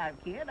jive,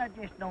 kid. I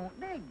just don't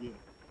dig you.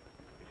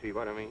 You see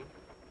what I mean?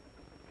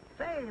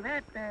 Say,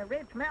 that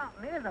Rich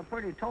Mountain is a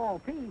pretty tall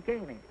peak,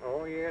 ain't it?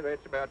 Oh, yeah,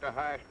 that's about the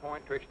highest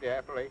point twist the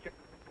Appalachian.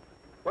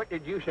 What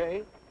did you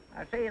say?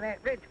 I say that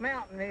Rich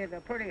Mountain is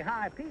a pretty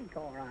high peak,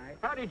 all right.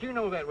 How did you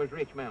know that was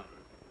Rich Mountain?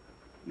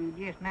 You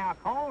just now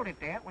called it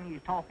that when you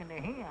was talking to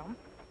him.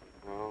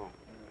 Oh.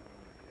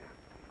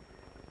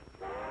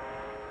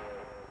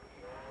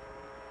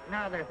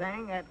 Another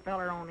thing, that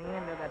feller on the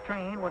end of the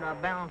train would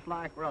have bounced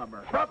like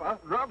rubber. Rubber?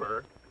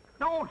 Rubber?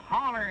 Don't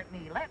holler at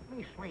me. Let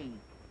me sleep.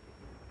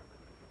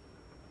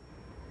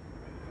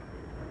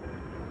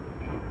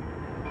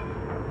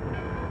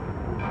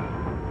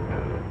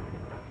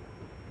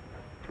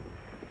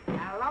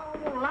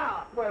 Hello,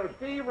 Lauck. Well,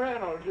 Steve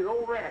Reynolds, you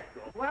old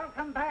rascal.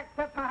 Welcome back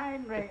to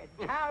Pine Ridge.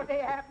 Howdy,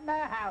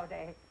 Abner,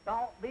 howdy.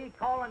 Don't be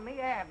calling me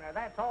Abner.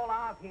 That's all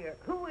I've heard.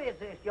 Who is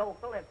this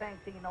yokel that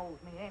thinks he knows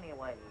me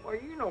anyway? Well,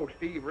 you know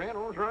Steve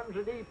Reynolds runs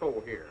the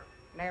depot here.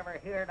 Never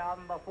heard of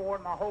him before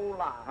in my whole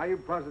life. Are you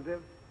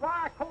positive?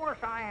 Why, of course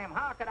I am.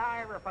 How could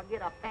I ever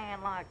forget a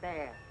pan like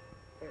that?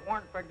 If it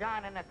weren't for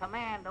joining the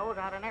commandos,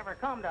 I'd have never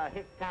come to a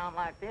hick town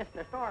like this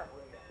to start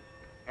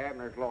with.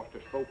 Abner's lost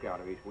a spoke out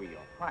of his wheel.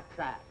 What's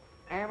that?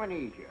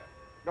 Amnesia.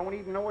 Don't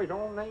even know his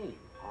own name.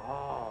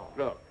 Oh.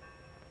 Look.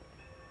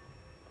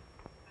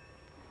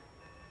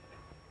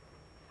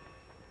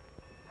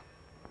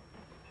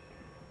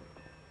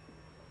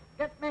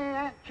 Get me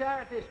Aunt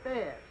Charity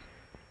Spears.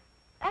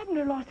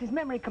 Abner lost his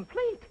memory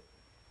complete.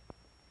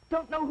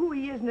 Don't know who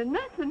he is nor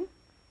nothing.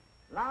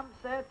 Lum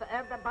said for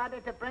everybody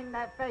to bring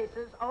their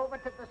faces over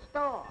to the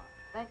store.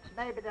 Thinks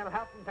maybe they'll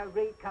help them to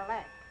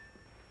recollect.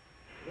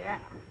 Yeah.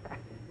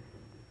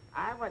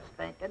 I was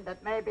thinking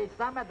that maybe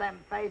some of them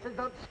faces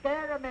will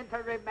scare them into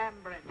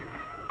remembering.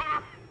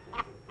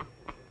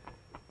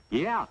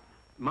 Yeah,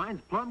 mine's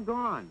plumb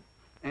gone.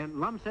 And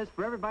Lum says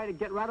for everybody to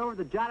get right over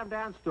to the Jot 'em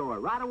Down store,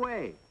 right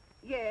away.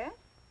 Yes?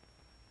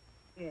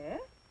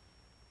 Yes?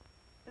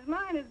 His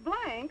mine is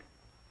blank.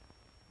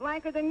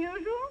 Blanker than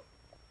usual?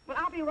 Well,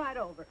 I'll be right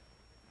over.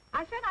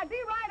 I said I'd be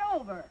right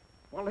over.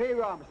 Well, here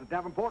you are, Mr.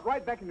 Davenport,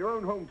 right back in your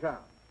own hometown.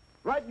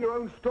 Right in your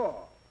own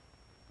store.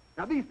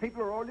 Now, these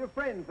people are all your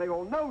friends. They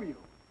all know you.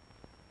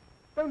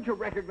 Don't you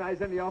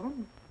recognize any of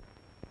them?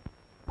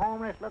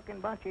 Homeless-looking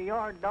bunch of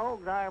yard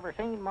dogs I ever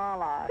seen in my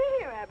life. See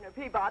here, Abner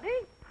Peabody.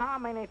 How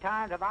many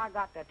times have I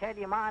got to tell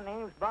you my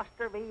name's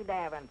Buster V.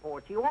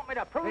 Davenport? You want me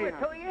to prove it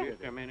to you?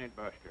 Just a minute,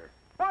 Buster.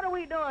 What are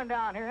we doing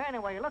down here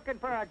anyway? Looking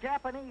for a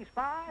Japanese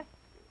spy?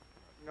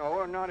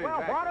 No, not exactly.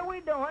 Well, what are we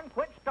doing?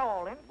 Quit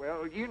stalling.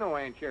 Well, you know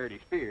Aunt Charity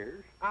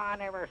Spears. I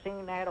never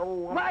seen that old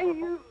woman. Why, before.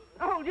 you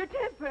hold your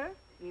temper.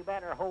 You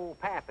better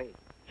hold Pappy.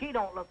 She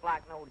don't look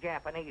like no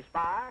Japanese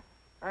spy,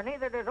 or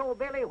neither does old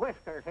Billy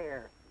Whiskers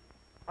here.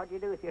 What'd you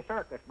do with your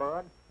circus,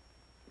 bud?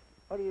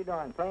 What are you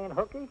doing, playing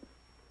hooky?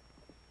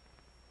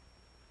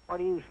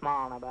 What are you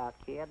smiling about,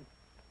 kid?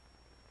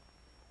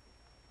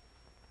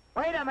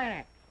 Wait a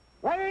minute.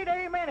 Wait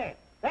a minute.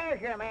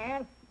 There's your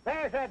man.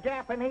 There's a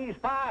Japanese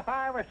spy if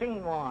I ever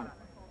seen one.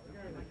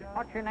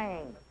 What's your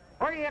name?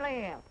 Where do you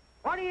live?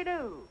 What do you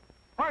do?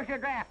 Where's your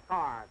draft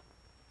card?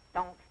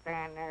 Don't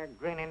stand there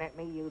grinning at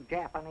me, you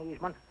Japanese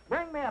man.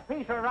 Bring me a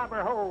piece of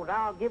rubber hose.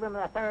 I'll give him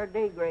the 3rd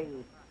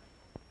degree.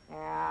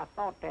 Yeah, I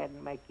thought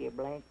that'd make you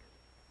blink.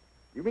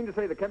 You mean to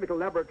say the chemical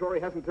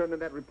laboratory hasn't turned in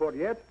that report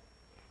yet?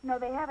 No,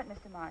 they haven't,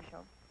 Mr.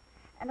 Marshall.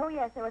 And oh,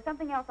 yes, there was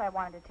something else I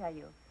wanted to tell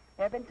you.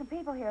 There have been some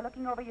people here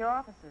looking over your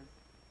offices.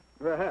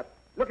 Perhaps.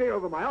 Looking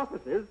over my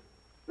offices?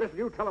 Listen,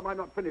 you tell them I'm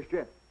not finished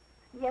yet.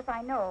 Yes,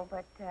 I know,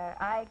 but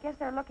I guess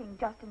they're looking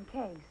just in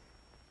case.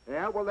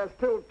 Yeah, well, there's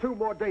still 2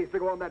 more days to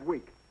go on that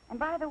week. And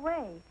by the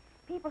way,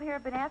 People here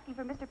have been asking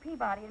for Mr.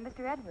 Peabody and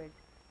Mr. Edwards.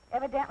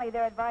 Evidently,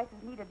 their advice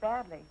is needed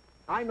badly.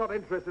 I'm not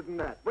interested in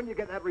that. When you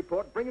get that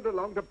report, bring it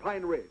along to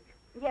Pine Ridge.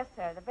 Yes,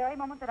 sir, the very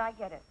moment that I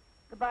get it.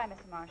 Goodbye,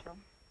 Mr. Marshall.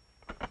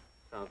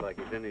 Sounds like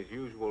he's in his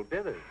usual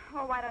dithers.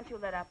 Oh, why don't you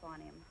let up on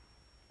him?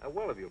 I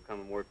will if you'll come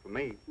and work for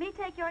me. Me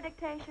take your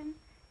dictation?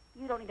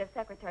 You don't need a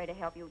secretary to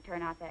help you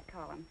turn out that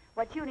column.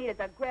 What you need is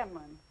a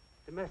gremlin.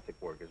 Domestic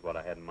work is what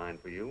I had in mind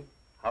for you.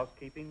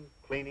 Housekeeping,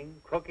 cleaning,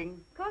 cooking.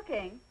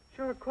 Cooking?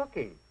 Sure,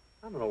 cooking.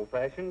 I'm an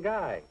old-fashioned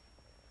guy.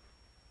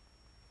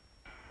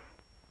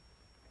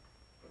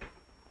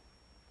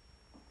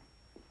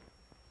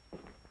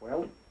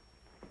 Well?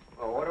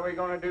 Well, what are we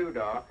going to do,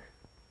 Doc?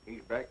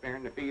 He's back there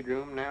in the feed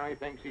room now. He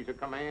thinks he's a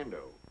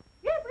commando.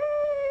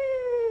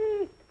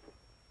 Yippee!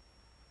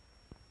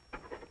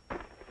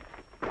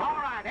 All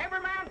right,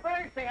 every man for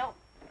himself.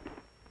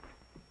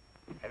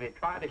 Have you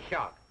tried a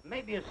shock?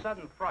 Maybe a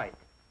sudden fright.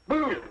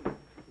 Boom!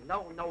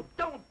 No,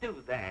 don't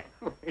do that.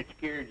 It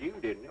scared you,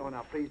 didn't it? Oh,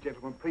 now, please,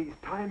 gentlemen, please.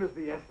 Time is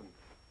the essence.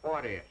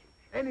 What essence?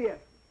 Any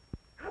essence.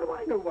 How do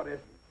I know what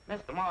essence?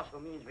 Mr.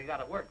 Marshall means we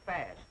gotta work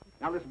fast.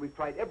 Now, listen, we've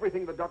tried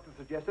everything the doctor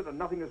suggested, and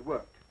nothing has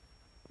worked.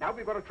 Now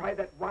we've got to try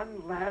that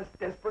one last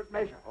desperate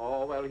measure.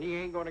 Oh, well, he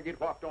ain't going to get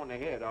whopped on the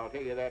head, I'll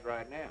tell you that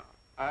right now.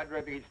 I'd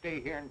rather he'd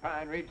stay here in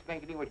Pine Ridge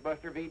thinking he was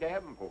Buster V.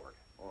 Davenport.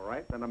 All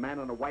right, then a man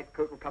in a white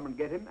coat will come and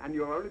get him, and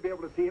you'll only be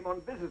able to see him on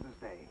Visitor's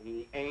Day.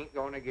 He ain't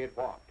going to get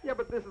whopped. Yeah,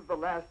 but this is the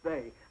last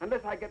day.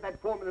 Unless I get that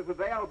 4 minutes a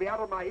day, I'll be out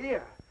of my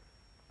ear.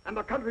 And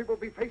the country will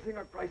be facing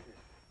a crisis.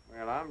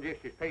 Well, I'm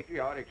just as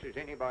patriotic as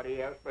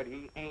anybody else, but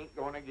he ain't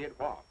going to get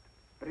whopped.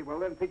 Very well,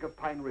 then think of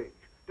Pine Ridge.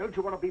 Don't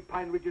you want to be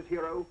Pine Ridge's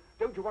hero?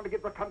 Don't you want to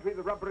give the country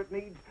the rubber it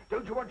needs?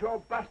 Don't you want your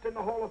bust in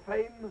the Hall of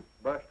Fame?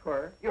 Bust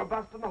where? Your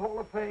bust in the Hall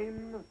of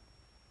Fame?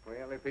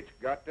 Well, if it's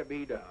got to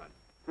be done.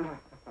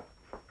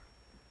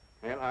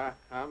 Well,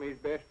 I'm his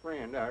best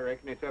friend. I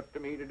reckon it's up to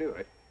me to do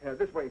it.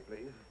 This way,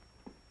 please.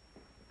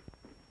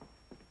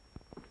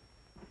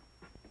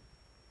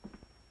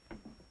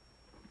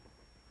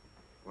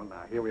 Well,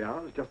 now, here we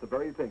are. It's just the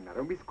very thing. Now,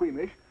 don't be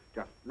squeamish.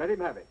 Just let him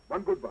have it.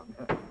 One good one.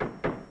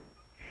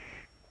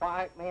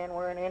 Quiet, men,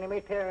 we're in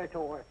enemy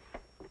territory.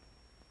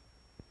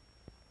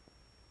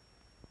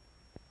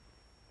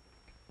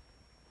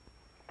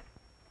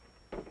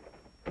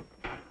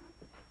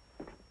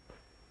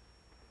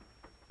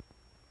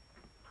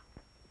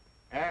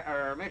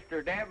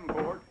 Mr.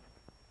 Davenport.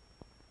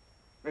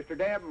 Mr.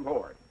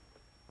 Davenport.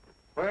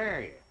 Where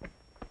are you?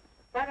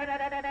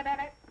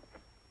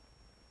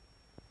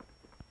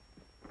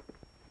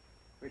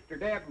 Mr.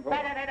 Davenport.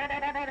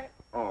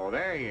 Oh,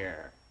 there you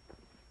are.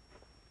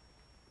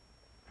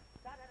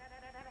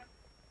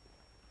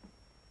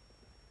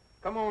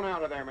 Come on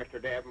out of there,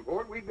 Mr.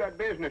 Davenport. We've got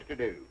business to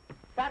do.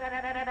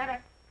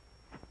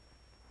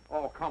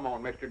 Oh, come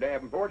on, Mr.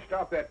 Davenport.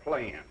 Stop that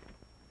playing.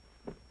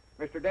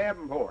 Mr.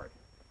 Davenport.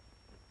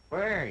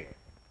 Where are you?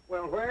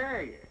 Well, where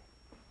are you?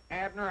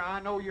 Abner,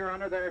 I know you're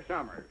under there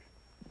somewhere.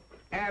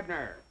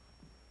 Abner,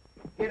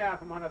 get out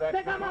from under that.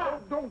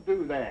 Don't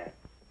do that.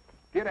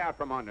 Get out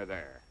from under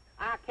there.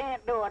 I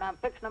can't do it. I'm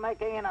fixing to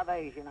make an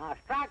innovation. I'll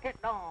strike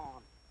it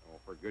down. Oh,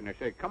 for goodness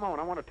sake, come on.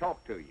 I want to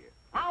talk to you.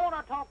 I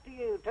want to talk to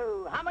you,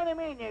 too. How many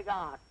men you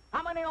got?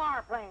 How many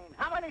airplanes?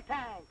 How many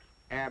tanks?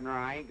 Abner,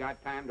 I ain't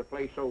got time to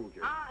play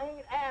soldier. I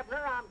ain't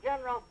Abner. I'm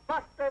General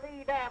Buster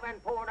V.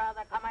 Davenport of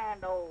the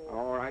Commando.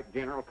 All right,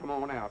 General, come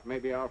on out.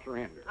 Maybe I'll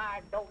surrender. I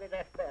Doggy,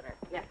 that's better.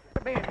 Yes,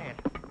 sir. Business.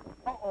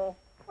 Uh-oh.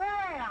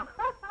 Well,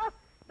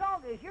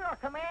 Doggies, you're a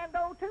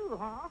commando, too,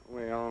 huh?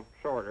 Well,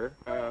 sorter.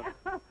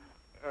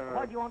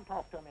 What do you want to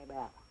talk to me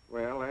about?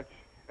 Well, that's...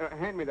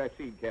 hand me that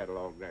seed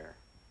catalog there.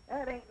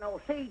 That ain't no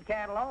seed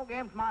catalog.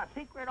 Them's my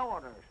secret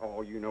orders.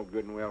 Oh, you know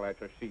good and well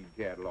that's a seed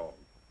catalog.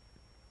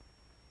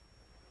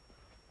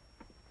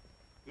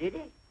 Did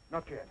he?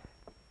 Not yet.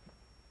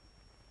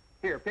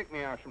 Here, pick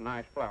me out some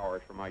nice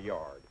flowers for my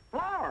yard.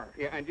 Flowers?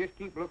 Yeah, and just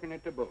keep looking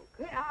at the book.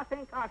 Yeah, I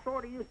think I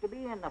sort of used to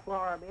be in the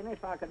flower business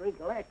if I could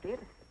recollect it.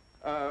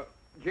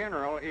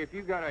 General, if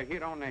you got a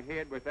hit on the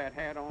head with that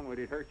hat on, would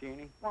it hurt you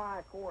any? Why,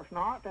 of course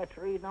not. That's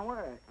the reason I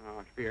wear it. Oh,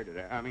 I feared of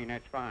that. I mean,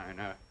 that's fine.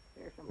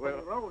 There's some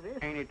pretty roses.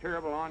 Ain't it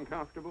terrible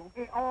uncomfortable?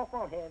 It's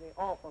awful heavy,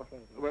 awful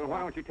heavy. Well,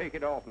 why don't you take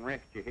it off and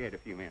rest your head a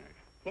few minutes?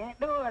 Can't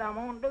do it. I'm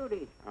on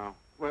duty. Oh,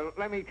 well,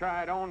 let me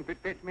try it on. If it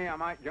fits me, I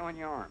might join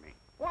your army.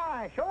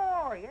 Why,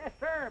 sure. Yes,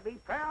 sir. Be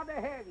proud to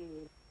have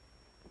you.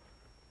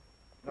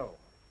 No.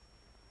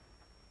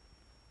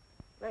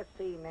 Let's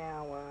see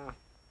now,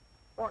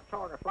 what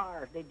sort of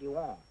flowers did you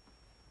want?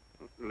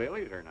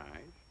 Lilies are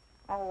nice.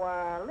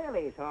 Oh,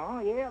 lilies, huh?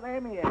 Yeah,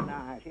 them is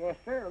nice. Yes,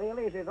 sir.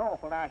 Lilies is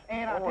awful nice.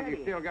 And I'll tell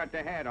you still got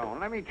the hat on.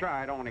 Let me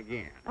try it on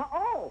again.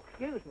 Oh,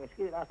 excuse me.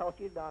 I thought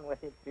you'd done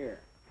with it.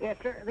 Here. Yes,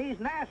 sir. These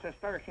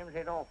nasturtiums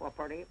is awful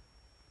pretty.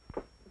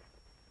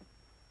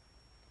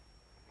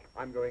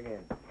 I'm going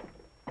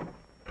in.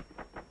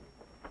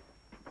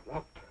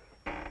 Locked.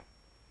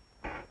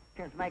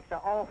 Just makes an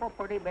awful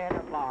pretty bed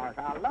of flowers.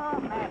 I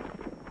love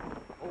nasturtiums.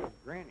 Oh,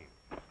 Granny.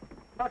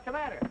 What's the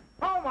matter?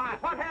 Oh, my,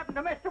 what happened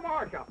to Mr.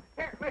 Marshall?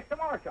 Here, Mr.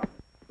 Marshall.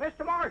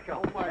 Mr.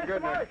 Marshall. Oh, my Mr.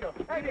 goodness. Marshall.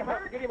 Hey, you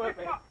hurt? Get him up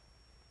there.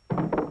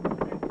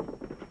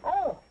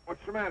 Oh,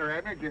 what's the matter,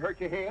 Abner? Did you hurt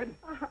your head?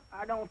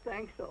 I don't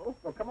think so.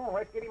 Well, come on,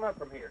 let's get him up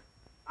from here.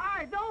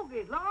 Hey,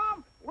 Doggies,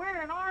 Lom,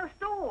 we're in our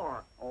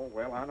store. Oh,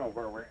 well, I know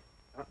where we're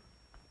at.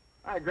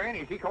 Hi,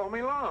 Granny, she called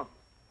me Long.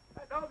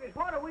 Hey, Doggies,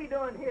 what are we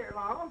doing here,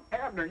 Lom?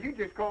 Abner, you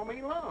just called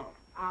me Long.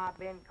 I've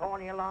been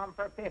calling you Lom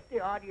for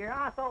 50-odd years.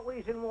 I thought we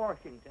was in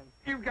Washington.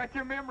 You've got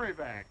your memory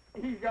back.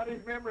 He's got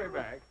his memory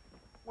back.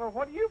 Well,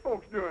 what are you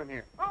folks doing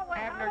here? Oh, well,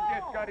 Abner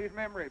hello. just got his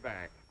memory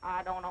back.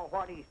 I don't know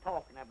what he's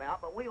talking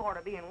about, but we ought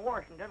to be in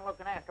Washington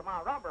looking after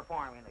my rubber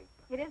formula.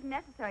 It isn't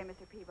necessary,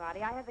 Mr.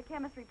 Peabody. I have the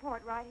chemist's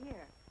report right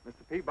here.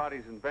 Mr.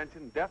 Peabody's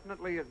invention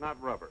definitely is not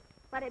rubber.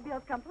 But it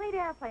builds complete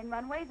airplane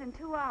runways in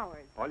 2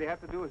 hours. All you have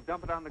to do is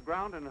dump it on the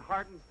ground and it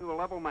hardens to a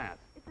level mass.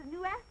 It's a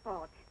new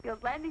asphalt.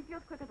 Builds landing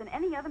fields quicker than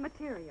any other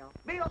material.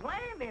 Builds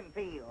landing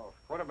fields.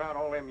 What about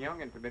all them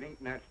youngins have been eating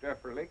that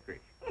stuff for licorice?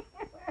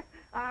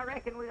 I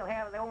reckon we'll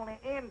have the only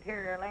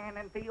interior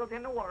landing fields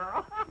in the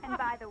world. And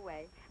by the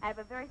way, I have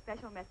a very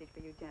special message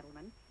for you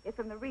gentlemen. It's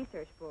from the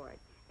Research Board.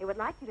 They would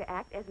like you to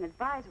act as an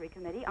advisory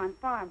committee on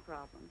farm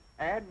problems.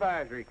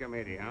 Advisory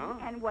committee, huh?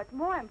 And what's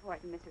more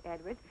important, Mr.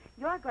 Edwards,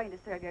 you're going to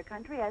serve your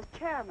country as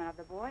chairman of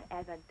the board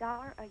as a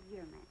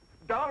 $1-a-year man.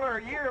 $1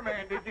 a year,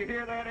 man. Did you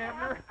hear that,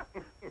 Abner?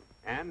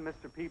 And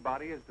Mr.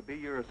 Peabody is to be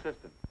your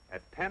assistant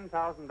at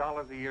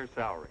 $10,000 a year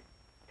salary.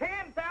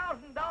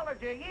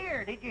 $10,000 a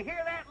year. Did you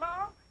hear that,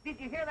 Long? Did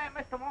you hear that,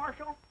 Mr.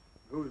 Marshall?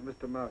 Who's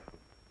Mr. Marshall?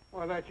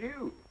 Well, that's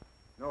you.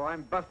 No,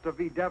 I'm Buster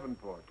V.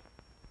 Davenport.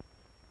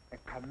 A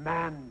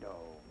commando.